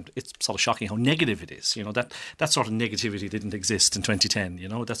surprised, and it's sort of shocking how negative it is. That sort of negativity didn't exist in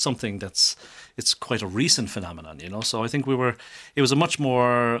 2010. That's something it's quite a recent phenomenon. So I think it was a much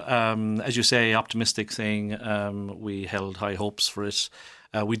more, as you say, optimistic thing. We held high hopes for it.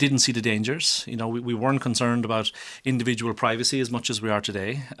 We didn't see the dangers. We weren't concerned about individual privacy as much as we are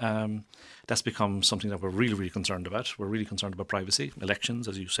today. That's become something that we're really, really concerned about. We're really concerned about privacy, elections,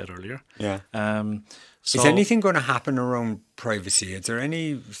 as you said earlier. Yeah. Is anything going to happen around privacy? Is there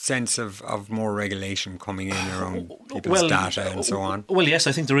any sense of more regulation coming in around people's data and so on? Well, yes,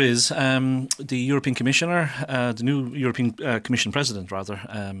 I think there is. The European Commissioner, the new European Commission President, rather,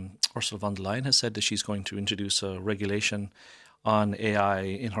 Ursula von der Leyen, has said that she's going to introduce a regulation on AI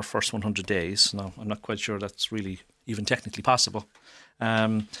in her first 100 days. Now, I'm not quite sure that's really even technically possible.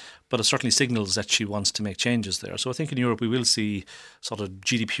 But it certainly signals that she wants to make changes there. So I think in Europe we will see sort of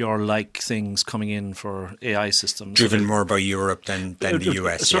GDPR-like things coming in for AI systems. Driven more by Europe than the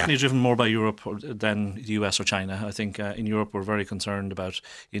US. Certainly driven more by Europe than the US or China. I think in Europe we're very concerned about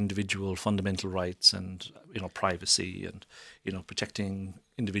individual fundamental rights and privacy and protecting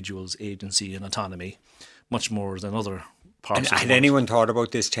individuals' agency and autonomy much more than other parts. And had anyone thought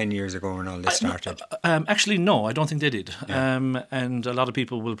about this 10 years ago when all this started? Actually, no, I don't think they did. Yeah. And a lot of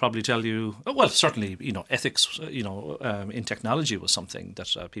people will probably tell you, well, certainly, ethics, in technology was something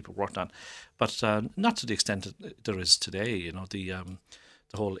that people worked on, but not to the extent that there is today.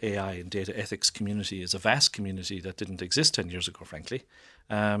 the whole AI and data ethics community is a vast community that didn't exist 10 years ago, frankly.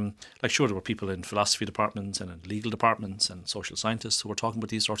 Like, sure, there were people in philosophy departments and in legal departments and social scientists who were talking about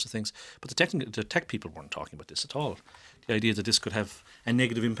these sorts of things, but the tech people weren't talking about this at all. The idea that this could have a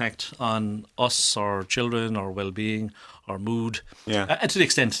negative impact on us, our children, our well-being, our mood, and to the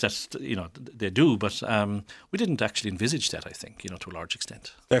extent that they do, but we didn't actually envisage that. I think to a large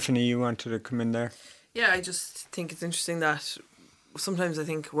extent. Stephanie, you wanted to come in there? Yeah, I just think it's interesting that sometimes I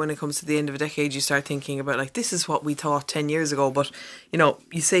think when it comes to the end of a decade, you start thinking about like, this is what we thought 10 years ago. But,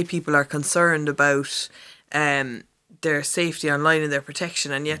 you say people are concerned about their safety online and their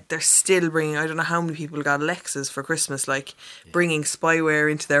protection, and yet they're still bringing, I don't know how many people got Alexas for Christmas, like bringing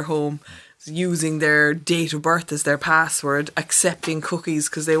spyware into their home, using their date of birth as their password, accepting cookies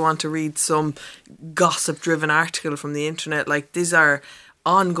because they want to read some gossip-driven article from the internet. Like, these are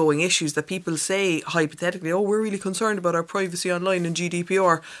ongoing issues that people say hypothetically, we're really concerned about our privacy online and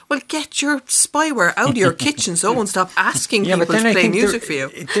GDPR. Well, get your spyware out of your kitchen and stop asking people to play music for you.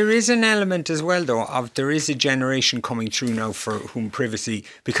 There is an element as well, though, of there is a generation coming through now for whom privacy,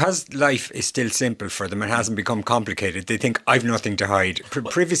 because life is still simple for them, it hasn't become complicated, they think I've nothing to hide.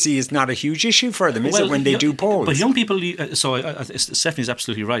 Privacy is not a huge issue for them, is it, when they do polls? But young people, Stephanie's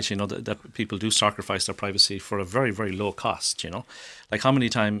absolutely right, that people do sacrifice their privacy for a very, very low cost, Like how many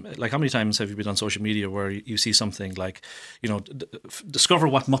times have you been on social media where you see something like, discover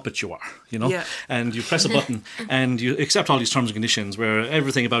what Muppet you are, and you press a button and you accept all these terms and conditions where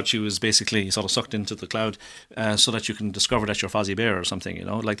everything about you is basically sort of sucked into the cloud, so that you can discover that you're Fozzie Bear or something,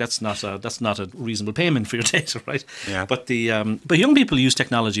 Like that's not a reasonable payment for your data, right? Yeah. But but young people use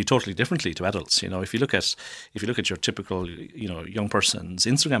technology totally differently to adults. If you look at your typical young person's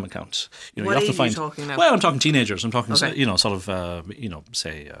Instagram account, you have to find. Talking now? Well, I'm talking teenagers. I'm talking sort of.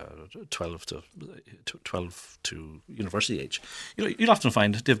 Say 12 to university age, you'll often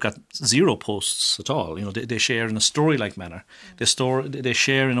find they've got zero posts at all. They share in a story-like manner. They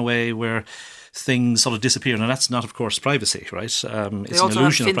share in a way where things sort of disappear, and that's not, of course, privacy, right? It's an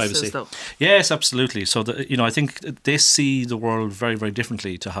illusion of privacy. Though. Yes, absolutely. So I think they see the world very, very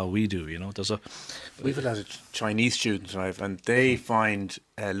differently to how we do. We've a lot of Chinese students, and they find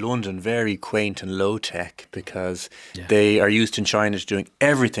London very quaint and low tech because they are used in China to doing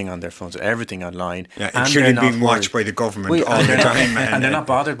everything on their phones, everything online, including being watched by the government all the time, and they're not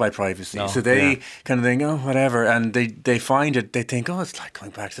bothered by privacy. No, so they kind of think, whatever, and they find it. They think, it's like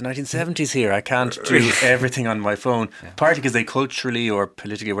going back to the 1970s here. I can't do everything on my phone. Partly because they culturally or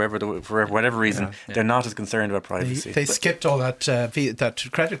politically, for whatever reason, they're not as concerned about privacy. They skipped all that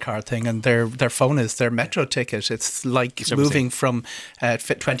credit card thing, and their phone is their metro ticket. It's like moving from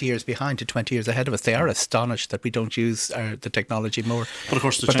 20 years behind to 20 years ahead of us. They are astonished that we don't use the technology more. But of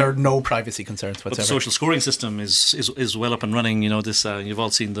course, there are no privacy concerns whatsoever. But the social scoring system is well up and running. This you've all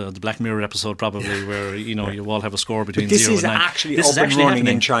seen the Black Mirror episode probably, where you all have a score between 0 and 9. This is actually running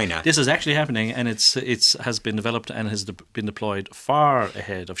in China. This is actually happening, and it has been developed and has been deployed far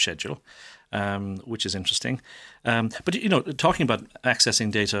ahead of schedule. Which is interesting. But, talking about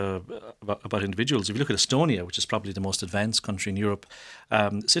accessing data about individuals, if you look at Estonia, which is probably the most advanced country in Europe,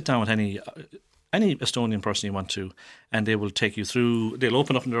 sit down with any Estonian person you want to, and they will take you through, they'll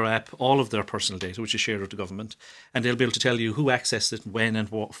open up in their app all of their personal data, which is shared with the government, and they'll be able to tell you who accessed it, when, and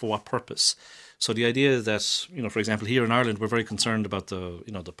for what purpose. So the idea that, for example, here in Ireland, we're very concerned about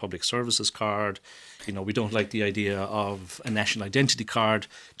the public services card. We don't like the idea of a national identity card,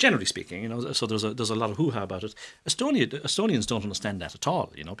 generally speaking. So there's a lot of hoo-ha about it. Estonians don't understand that at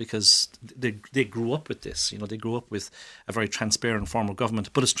all. Because they grew up with this. They grew up with a very transparent form of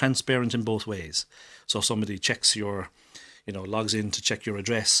government, but it's transparent in both ways. So somebody checks your, logs in to check your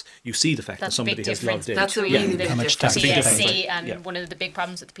address, you see the fact that somebody has logged in. That's a really big difference. PSE, and one of the big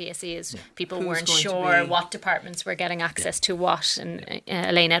problems with the PSE is people weren't sure what departments were getting access to what, and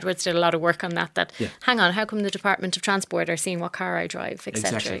Elaine Edwards did a lot of work on that. Hang on, how come the Department of Transport are seeing what car I drive,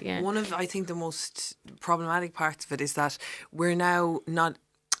 etc. Exactly. Yeah. One of, I think, the most problematic parts of it is that we're now not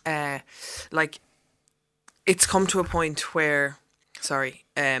it's come to a point where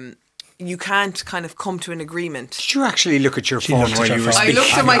you can't kind of come to an agreement. Did you actually look at your phone while you were speaking? I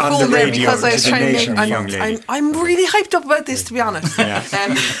looked at my phone there because I was trying to make... I'm really hyped up about this, to be honest.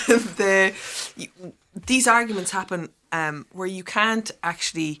 These arguments happen where you can't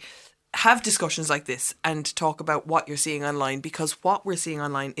actually have discussions like this and talk about what you're seeing online, because what we're seeing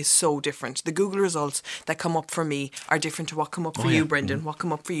online is so different. The Google results that come up for me are different to what come up for you, Brendan, what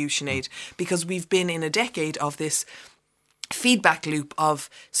come up for you, Sinead, because we've been in a decade of this feedback loop of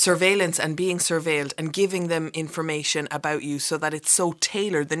surveillance and being surveilled and giving them information about you so that it's so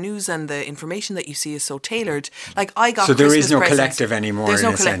tailored. The news and the information that you see is so tailored. Like I got so there Christmas is no presents. collective anymore. There's in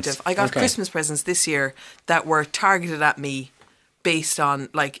no a collective. sense. I got Christmas presents this year that were targeted at me based on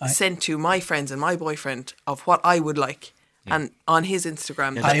sent to my friends and my boyfriend of what I would like. Yeah. And on his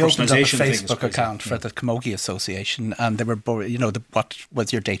Instagram, I opened up a Facebook account for the Camogie Association, and they were, what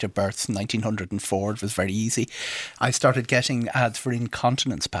was your date of birth? 1904. It was very easy. I started getting ads for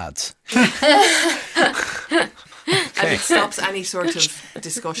incontinence pads. And it stops any sort of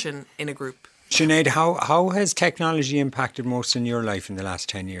discussion in a group. Sinead, how has technology impacted most in your life in the last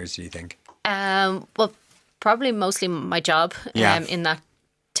 10 years, do you think? Well, probably mostly my job. Yeah. In that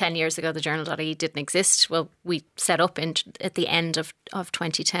 10 years ago, the Journal.ie didn't exist. Well, we set up at the end of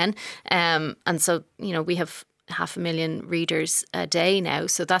 2010. And so, we have 500,000 readers a day now.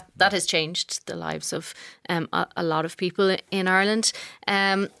 So that has changed the lives of a lot of people in Ireland.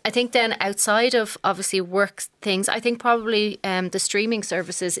 I think then outside of obviously work things, I think probably the streaming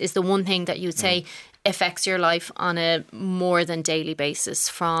services is the one thing that you'd say affects your life on a more than daily basis,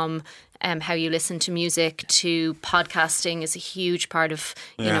 from how you listen to music to podcasting is a huge part of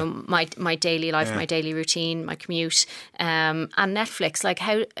my daily life, my daily routine, my commute, and Netflix. Like,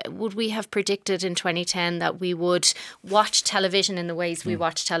 how would we have predicted in 2010 that we would watch television in the ways we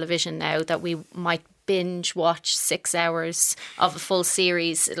watch television now, that we might binge watch 6 hours of a full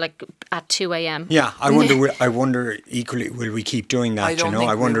series like at 2 a.m. Yeah, I wonder equally, will we keep doing that?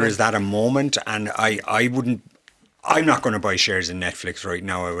 I wonder, is that a moment? And I'm not going to buy shares in Netflix right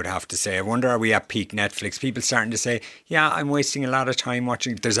now, I would have to say. I wonder, are we at peak Netflix? People starting to say, yeah, I'm wasting a lot of time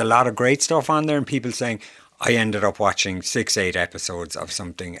watching. There's a lot of great stuff on there, and people saying, I ended up watching 6-8 episodes of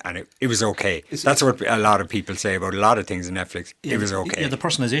something and it was okay. That's what a lot of people say about a lot of things in Netflix. It was okay. Yeah, the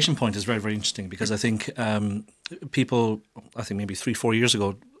personalisation point is very, very interesting, because I think people, maybe 3-4 years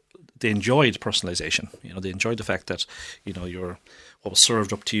ago, they enjoyed personalisation. They enjoyed the fact that, what was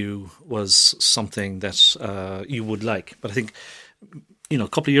served up to you was something that you would like. But I think, a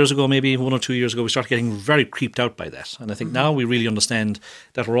couple of years ago, maybe 1 or 2 years ago, we started getting very creeped out by that. And I think now we really understand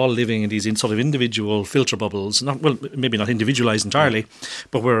that we're all living in these sort of individual filter bubbles. Maybe not individualised entirely,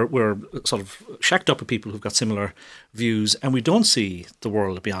 but we're sort of shacked up with people who've got similar views, and we don't see the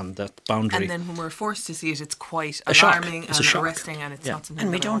world beyond that boundary. And then when we're forced to see it, it's quite a shock. alarming It's and arresting, and it's not something.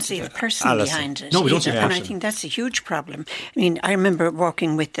 And we don't see the person behind it. No, we don't see the person. And I think that's a huge problem. I mean, I remember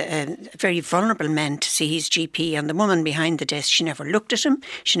walking with a very vulnerable man to see his GP, and the woman behind the desk, she never looked at him,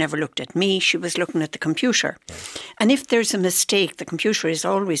 she never looked at me, she was looking at the computer. And if there's a mistake, the computer is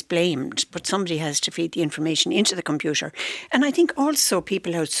always blamed, but somebody has to feed the information into the computer. And I think also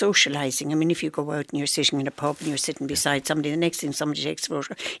people out socialising. I mean, if you go out and you're sitting in a pub and you're sitting beside somebody, the next thing somebody takes a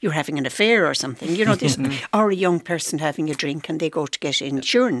photo, you're having an affair or something. There's or a young person having a drink and they go to get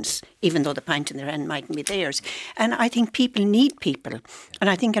insurance, even though the pint in their hand mightn't be theirs. And I think people need people. And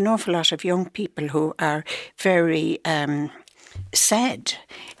I think an awful lot of young people who are very sad.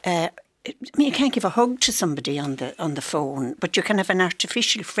 You can't give a hug to somebody on the phone, but you can have an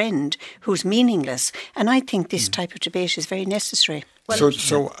artificial friend who's meaningless. And I think this type of debate is very necessary.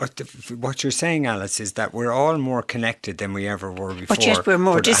 So what you're saying, Alice, is that we're all more connected than we ever were before. But yet we're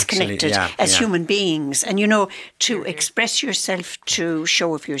more disconnected as human beings. And, to express yourself, to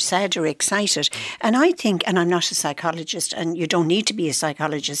show if you're sad or excited. And I think, and I'm not a psychologist, and you don't need to be a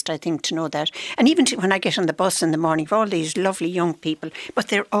psychologist, I think, to know that. And even when I get on the bus in the morning, of all these lovely young people, but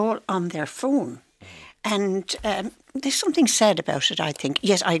they're all on their phone. And there's something sad about it, I think.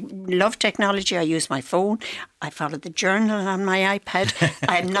 Yes, I love technology. I use my phone. I follow the Journal on my iPad.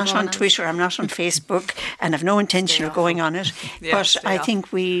 I'm not on Twitter. I'm not on Facebook, and I've no intention of going on it. But I think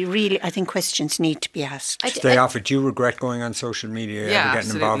I think questions need to be asked. Stay off it. Do you regret going on social media? Yeah,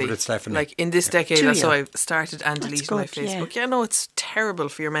 getting involved with it, Stephanie? Like in this decade, that's how I've started and deleted my Facebook. Yeah, no, it's terrible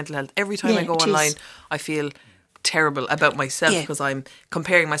for your mental health. Every time I go online, I feel terrible about myself because I'm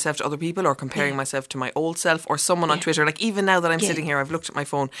comparing myself to other people or comparing myself to my old self or someone on Twitter. Like even now that I'm sitting here, I've looked at my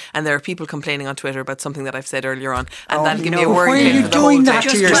phone and there are people complaining on Twitter about something that I've said earlier on, and that'll give me a worry. Why are you doing that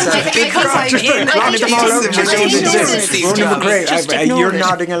to yourself? Because you're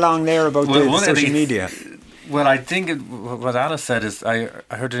nodding along there about the social media. Well, I think what Alice said is I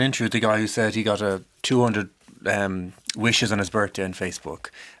heard an interview with the guy who said he got 200 wishes on his birthday on Facebook,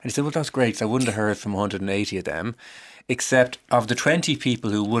 and he said, well, that's great, so I wouldn't have heard from 180 of them, except of the 20 people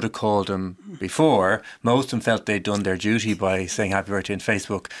who would have called him before, most of them felt they'd done their duty by saying happy birthday on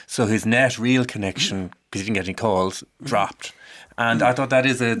Facebook, so his net real connection, because he didn't get any calls, dropped. And I thought that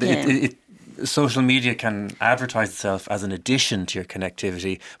is social media can advertise itself as an addition to your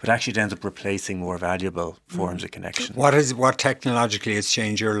connectivity, but actually it ends up replacing more valuable forms of connection. What technologically has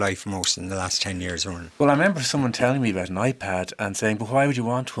changed your life most in the last 10 years, Ronan? Well, I remember someone telling me about an iPad and saying, but why would you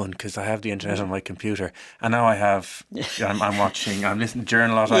want one? Because I have the internet on my computer. And now I'm listening to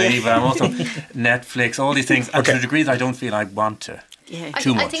Journal.ie, but I'm also Netflix, all these things. And to a degree that I don't feel I want to. Yeah.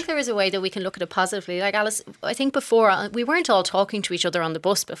 I think there is a way that we can look at it positively. Like Alice, I think before we weren't all talking to each other on the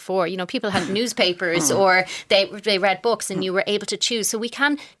bus before. You know, people had newspapers or they read books, and you were able to choose. So we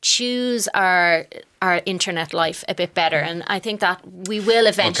can choose our internet life a bit better, and I think that we will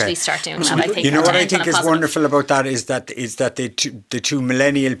eventually start doing that. I think. You know what I think is wonderful about that is that the two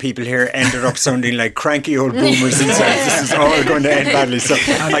millennial people here ended up sounding like cranky old boomers and said this is all going to end badly. So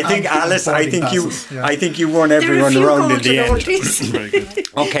I think Alice, I think you won everyone around in the end.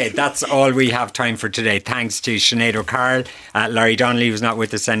 Okay, that's all we have time for today. Thanks to Sinead O'Carroll, Larry Donnelly, who's not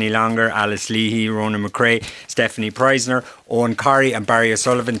with us any longer, Alice Leahy, Ronan McRae, Stephanie Preisner, Owen Corrie and Barry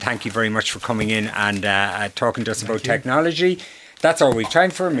O'Sullivan. Thank you very much for coming in and talking to us about technology. That's all we've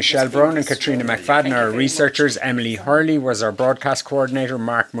time for. Michelle Brown and Katrina McFadden are our researchers. Emily Hurley was our broadcast coordinator.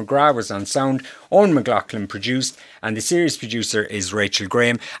 Mark McGrath was on sound. Owen McLaughlin produced. And the series producer is Rachel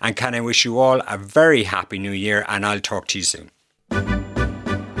Graham. And can I wish you all a very happy new year, and I'll talk to you soon.